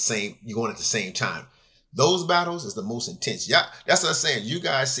everybody you going at the same time. Those battles is the most intense. Yeah, that's what I'm saying. You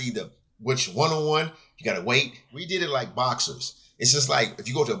guys see which one-on-one, you got to wait. We did it like boxers. It's just like if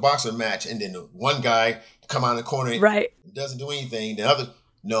you go to a boxer match and then the one guy come out of the corner and doesn't do anything, the other,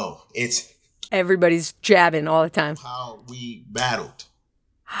 no, it's everybody's jabbing all the time. How we battled.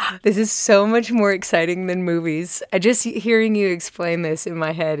 This is so much more exciting than movies. Just hearing you explain this in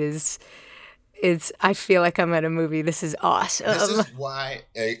my head I feel like I'm at a movie. This is awesome. This is why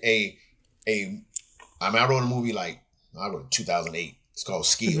a I wrote a movie I wrote 2008. It's called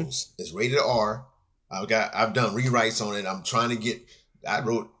Skills. It's rated R. I've done rewrites on it. I'm trying to get. I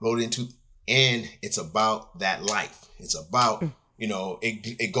wrote into, and it's about that life. It's about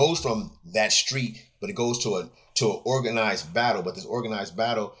it goes from that street, but it goes to an organized battle. But this organized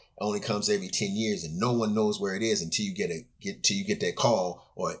battle only comes every 10 years, and no one knows where it is until you get that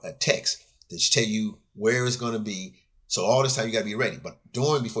call or a text that tell you where it's going to be. So all this time you got to be ready. But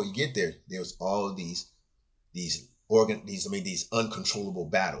before you get there, there's all of these uncontrollable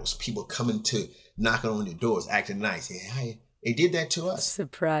battles. People coming to knocking on your doors, acting nice. Hey, they did that to us.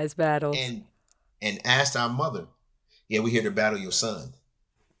 Surprise battles. And asked our mother, "Yeah, we're here to battle your son."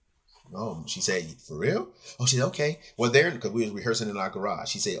 Oh, she said, "For real?" Oh, she said, "Okay." Well, because we were rehearsing in our garage.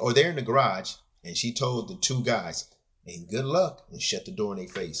 She said, "Oh, they're in the garage," and she told the two guys, "Hey, good luck," and shut the door in their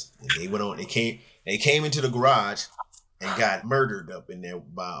face. And they went on. They came into the garage and got murdered up in there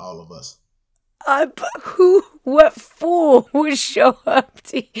by all of us. What fool would show up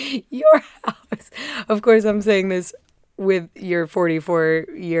to your house? Of course, I'm saying this with your 44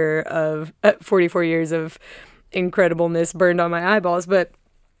 years of incredibleness burned on my eyeballs, but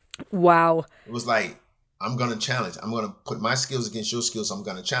wow. It was like, I'm going to challenge. I'm going to put my skills against your skills. I'm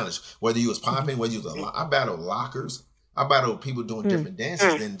going to challenge. Whether you was popping, whether you was I battled lockers. I battled people doing different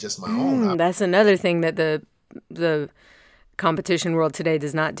dances than just my own. That's another thing that the competition world today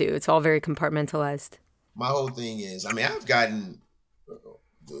does not do. It's all very compartmentalized. My whole thing is, I've gotten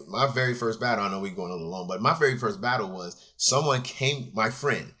my very first battle. I know we're going a little long, but my very first battle was someone came, my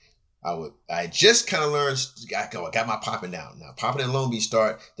friend. I just kind of learned. I got my popping down. Now popping in Long Beach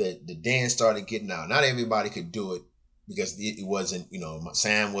the dance started getting out. Not everybody could do it because it wasn't.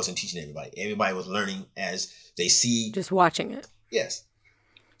 Sam wasn't teaching everybody. Everybody was learning as they see. Just watching it. Yes.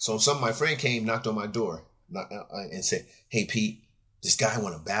 So my friend came, knocked on my door, and said, "Hey Pete, this guy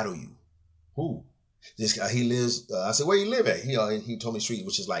want to battle you." Who? This guy. He lives. I said, "Where you live at?" He told me the street,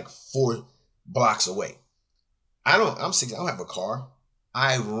 which is like 4 blocks away. I'm 6. I don't have a car.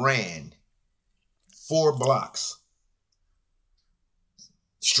 I ran 4 blocks,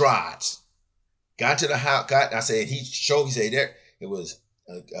 strides, got to the house. I said, he said there, it was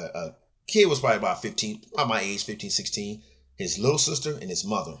a kid was probably about 15, about my age, 15, 16, his little sister and his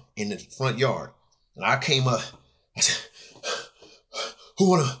mother in the front yard. And I came up, I said, who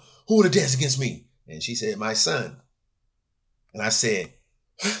wanna dance against me? And she said, my son. And I said,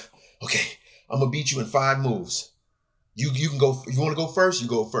 okay, I'm gonna beat you in 5 moves. You can go. You want to go first? You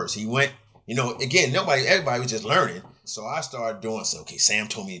go first. He went. Again, everybody was just learning. So I started doing. So okay, Sam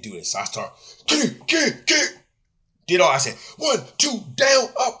told me to do this. So I started. Get. Did all. I said 1, 2, down,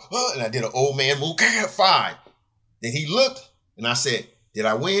 up, and I did an old man move. 5. Then he looked, and I said, "Did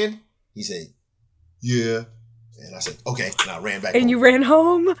I win?" He said, "Yeah." And I said, "Okay." And I ran back. And home. You ran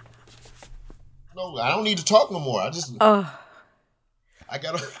home? No, I don't need to talk no more. I just. I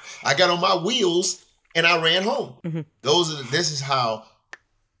got on my wheels. And I ran home. Mm-hmm. This is how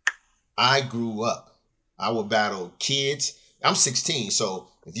I grew up. I would battle kids. I'm 16, so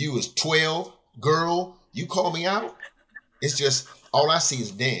if you was 12, girl, you call me out. It's just all I see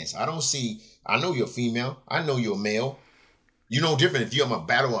is dance. I know you're a female. I know you're a male. You know different if I'm a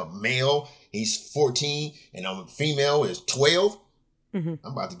battle a male. He's 14, and I'm a female is 12. Mm-hmm.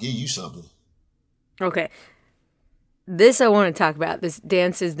 I'm about to give you something. Okay, this I want to talk about. This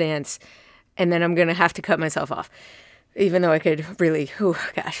dance is dance. And then I'm going to have to cut myself off, even though I could really,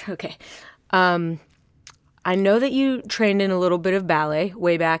 okay. I know that you trained in a little bit of ballet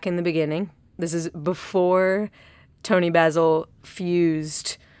way back in the beginning. This is before Toni Basil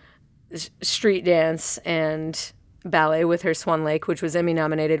fused street dance and ballet with her Swan Lake, which was Emmy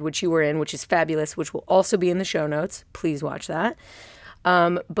nominated, which you were in, which is fabulous, which will also be in the show notes. Please watch that.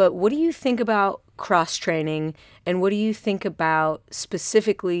 But what do you think about cross-training, and what do you think about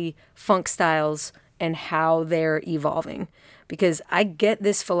specifically funk styles and how they're evolving? Because I get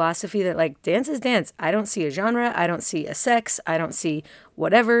this philosophy that, dance is dance. I don't see a genre. I don't see a sex. I don't see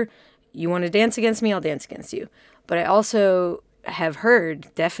whatever. You want to dance against me, I'll dance against you. But I also have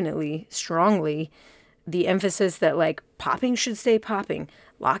heard, definitely, strongly, the emphasis that, popping should stay popping.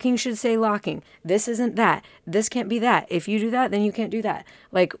 Locking should say locking. This isn't that. This can't be that. If you do that, then you can't do that.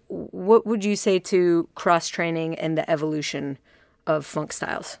 What would you say to cross-training and the evolution of funk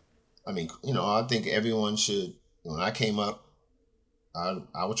styles? I think everyone should. When I came up,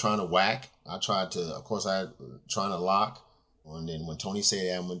 I was trying to whack. I tried to lock. And then when Toni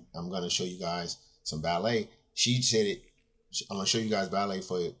said, I'm going to show you guys some ballet, she said I'm going to show you guys ballet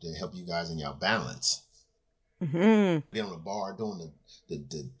to help you guys in your balance. Mm-hmm. Be on the bar doing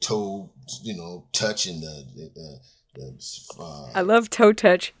the toe, touch and the I love toe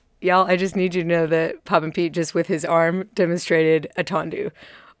touch. Y'all, I just need you to know that Poppin' Pete just with his arm demonstrated a tendu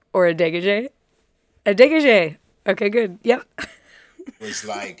or a dégagé. A dégagé. Okay, good. Yep. It's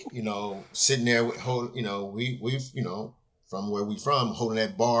like, sitting there with we've from where we from, holding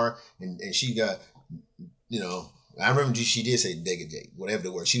that bar, and she got, I remember she did say dégagé, whatever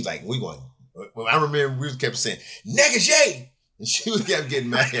the word. She was like, we going. Well, I remember we kept saying négagé, and she was kept getting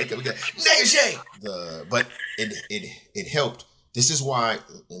mad. Négagé. But it helped. This is why,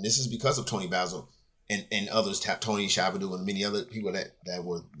 and this is because of Tony Basil and others, Tony Shabadoo and many other people that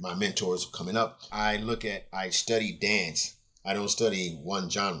were my mentors coming up. I study dance. I don't study one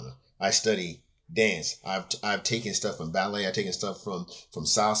genre. I study dance. I've taken stuff from ballet. I've taken stuff from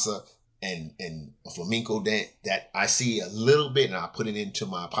salsa and flamenco dance that I see a little bit, and I put it into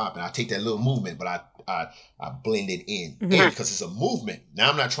my pop, and I take that little movement, but I blend it in because it's a movement. Now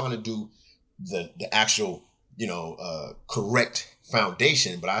I'm not trying to do the actual correct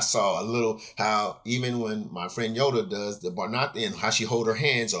foundation, but I saw a little how even when my friend Yoda does the Barnata and how she hold her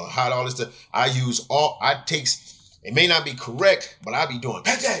hands or how all this stuff, it may not be correct, but I be doing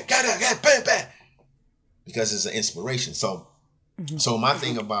because it's an inspiration. So my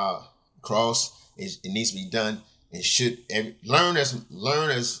thing about cross is it needs to be done and should learn as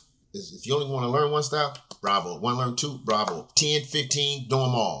if you only want to learn one style, bravo. Want to learn two, bravo. 10, 15, do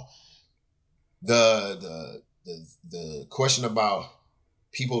them all. The question about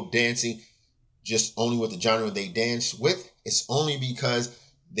people dancing just only with the genre they dance with, it's only because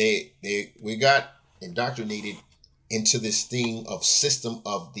we got indoctrinated into this thing of system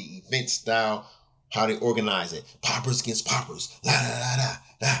of the event style, how they organize it. Poppers against poppers. La la la la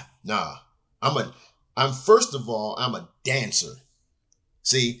la. Nah. I'm first of all, I'm a dancer.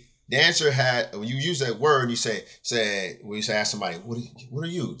 See, dancer when you use that word, you say when you say ask somebody, what are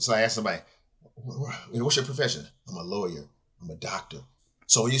you? So I ask somebody, what's your profession? I'm a lawyer. I'm a doctor.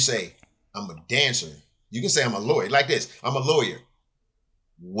 So when you say I'm a dancer, you can say I'm a lawyer like this. I'm a lawyer.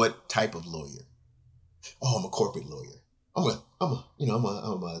 What type of lawyer? Oh, I'm a corporate lawyer.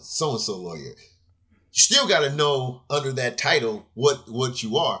 I'm a so-and-so lawyer. You still got to know under that title what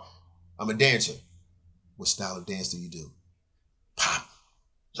you are. I'm a dancer. What style of dance do you do? Pop,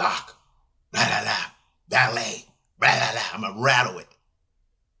 lock, la la la, ballet, la la la. I'm gonna rattle it.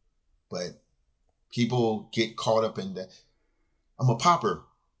 But people get caught up in that. I'm a popper.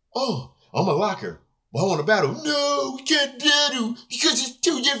 Oh, I'm a locker. Well, I want to battle. No, we can't battle because it's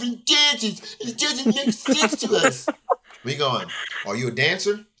two different dances and it doesn't make sense to us. We going, are you a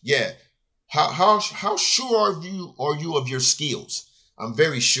dancer? Yeah. How sure are you of your skills? I'm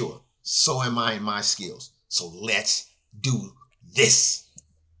very sure. So am I in my skills. So let's do this.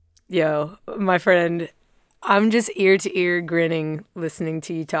 Yo, my friend, I'm just ear to ear grinning listening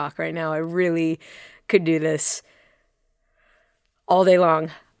to you talk right now. I really could do this all day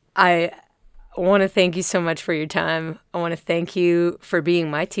long. I want to thank you so much for your time. I want to thank you for being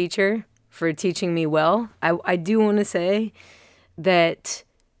my teacher, for teaching me well. I do want to say that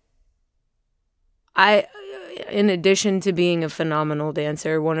in addition to being a phenomenal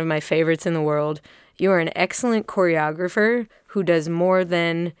dancer, one of my favorites in the world, you are an excellent choreographer who does more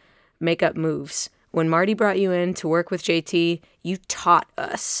than make up moves. When Marty brought you in to work with JT, you taught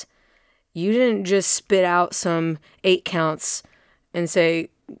us. You didn't just spit out some 8 counts and say,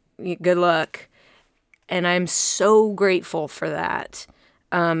 good luck. And I'm so grateful for that.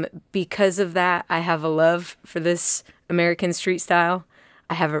 Because of that, I have a love for this American street style.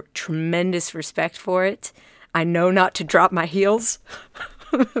 I have a tremendous respect for it. I know not to drop my heels.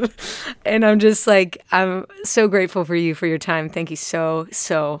 And I'm just I'm so grateful for you, for your time. Thank you so,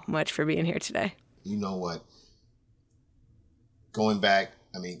 so much for being here today. You know what? Going back,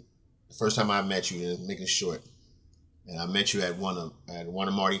 the first time I met you, making it short, and I met you at one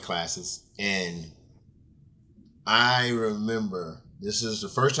of Marty's classes, and I remember this is the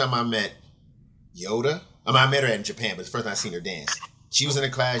first time I met Yoda. I met her in Japan, but it's the first time I seen her dance. She was in the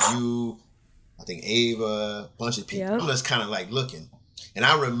class, I think Ava, a bunch of people. Yep. I'm just kind of looking. And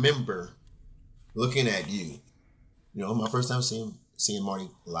I remember looking at you, my first time seeing Marty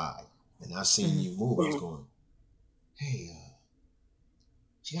live. And I seen you move. I was going, hey,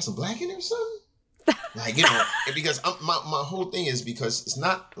 she got some black in her or something? Because my whole thing is because it's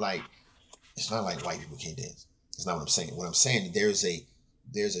not like white people can't dance. It's not what I'm saying. What I'm saying, there's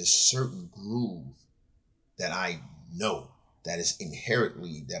a certain groove that I know that is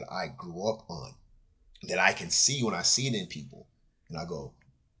inherently that I grew up on, that I can see when I see it in people. And I go,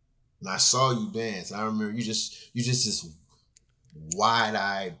 and I saw you dance. I remember you just this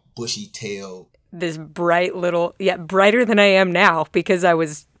wide-eyed, bushy-tailed. This bright little, brighter than I am now because I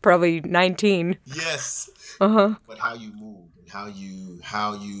was probably 19. Yes. Uh-huh. But how you moved and how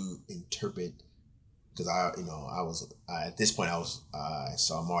you interpret, because at this point I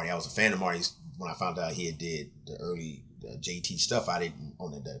saw Marty. I was a fan of Marty's when I found out he did the early JT stuff. I didn't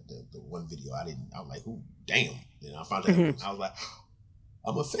on the one video. I was like, "Ooh, damn!" And I found out I was like,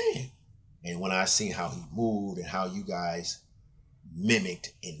 "I'm a fan." And when I seen how he moved and how you guys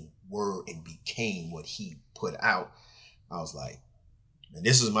mimicked and were and became what he put out, I was like, and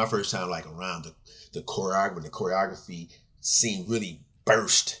this was my first time like around the choreography scene really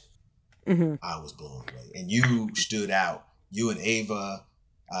burst. I was blown away, and you stood out. You and Ava,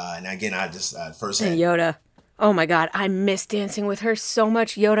 and again, I just first and Yoda. Oh my God, I miss dancing with her so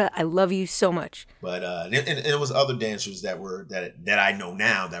much, Yoda. I love you so much. But and it was other dancers that I know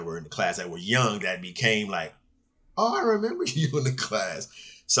now that were in the class that were young that became like, oh, I remember you in the class.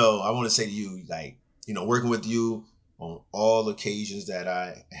 So I want to say to you, like, working with you on all occasions that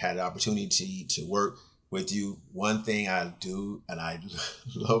I had the opportunity to work with you, one thing I do and I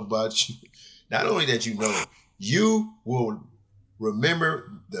love about you, not only that you will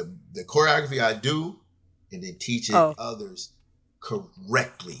remember the choreography I do and then teach it others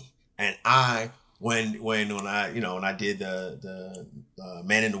correctly. And when I did the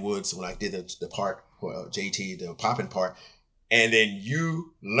Man in the Woods, when I did the part for JT, the popping part, and then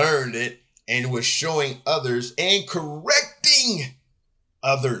you learned it and was showing others and correcting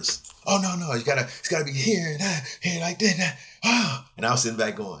others. Oh no, it's gotta be here and here like that. And I was sitting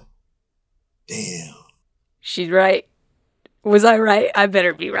back going, damn. She's right. Was I right? I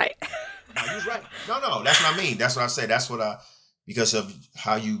better be right. No, you was right. No, that's what I mean. That's what I say. That's what because of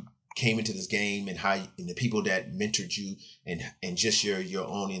how you came into this game and and the people that mentored you and just your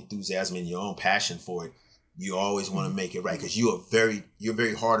own enthusiasm and your own passion for it, you always want to make it right, because you're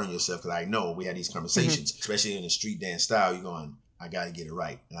very hard on yourself. Because I know we had these conversations, especially in the street dance style. You're going, I got to get it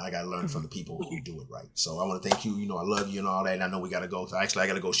right, and I got to learn from the people who do it right. So I want to thank you. I love you and all that, and I know we got to go. So actually, I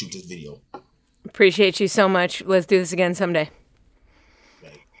got to go shoot this video. Appreciate you so much. Let's do this again someday.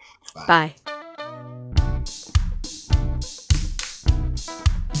 Okay. Bye.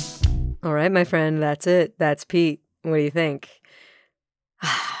 All right, my friend, that's it. That's Pete. What do you think?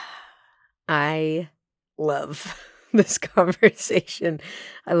 I love this conversation.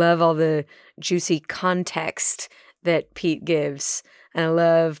 I love all the juicy context that Pete gives. And I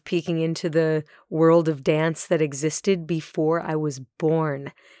love peeking into the world of dance that existed before I was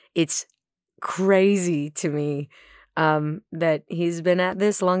born. It's crazy to me that he's been at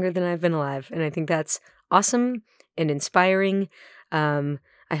this longer than I've been alive. And I think that's awesome and inspiring. I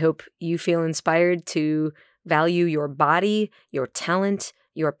hope you feel inspired to value your body, your talent,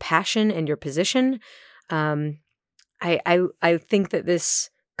 your passion, and your position. I think that this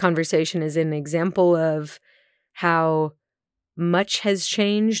conversation is an example of how much has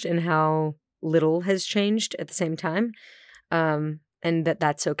changed and how little has changed at the same time. And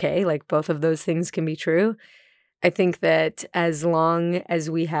that's okay. Like, both of those things can be true. I think that as long as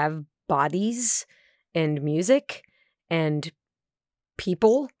we have bodies and music and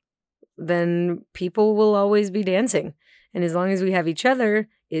people, then people will always be dancing. And as long as we have each other,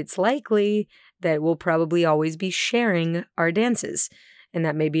 it's likely that we'll probably always be sharing our dances. And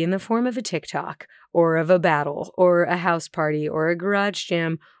that may be in the form of a TikTok or of a battle or a house party or a garage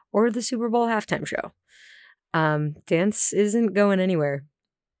jam or the Super Bowl halftime show. Dance isn't going anywhere.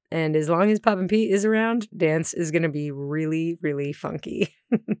 And as long as Poppin' Pete is around, dance is going to be really, really funky.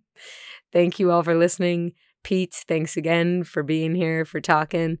 Thank you all for listening. Pete, thanks again for being here, for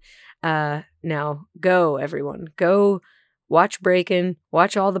talking. Now, go, everyone. Go watch Breakin',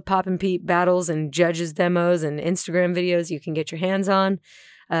 watch all the Poppin' Pete battles and judges demos and Instagram videos you can get your hands on,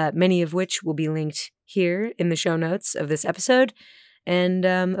 many of which will be linked here in the show notes of this episode. And,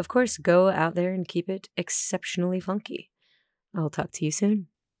 of course, go out there and keep it exceptionally funky. I'll talk to you soon.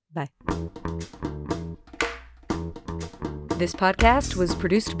 Bye. This podcast was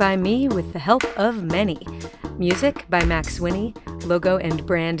produced by me with the help of many. Music by Max Winnie, logo and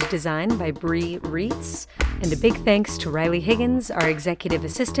brand design by Bree Reitz, and a big thanks to Riley Higgins, our executive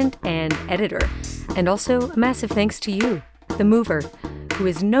assistant and editor. And also a massive thanks to you, the mover, who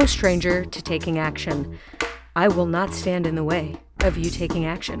is no stranger to taking action. I will not stand in the way of you taking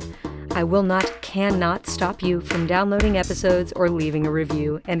action. I cannot stop you from downloading episodes or leaving a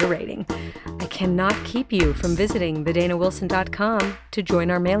review and a rating. I cannot keep you from visiting thedanawilson.com to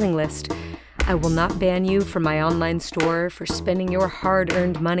join our mailing list. I will not ban you from my online store for spending your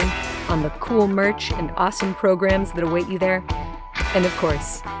hard-earned money on the cool merch and awesome programs that await you there. And of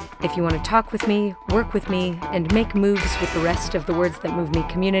course, if you want to talk with me, work with me, and make moves with the rest of the Words That Move Me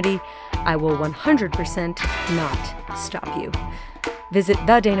community, I will 100% not stop you. Visit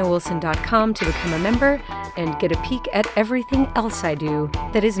thedanawilson.com to become a member and get a peek at everything else I do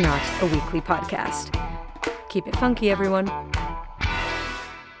that is not a weekly podcast. Keep it funky, everyone.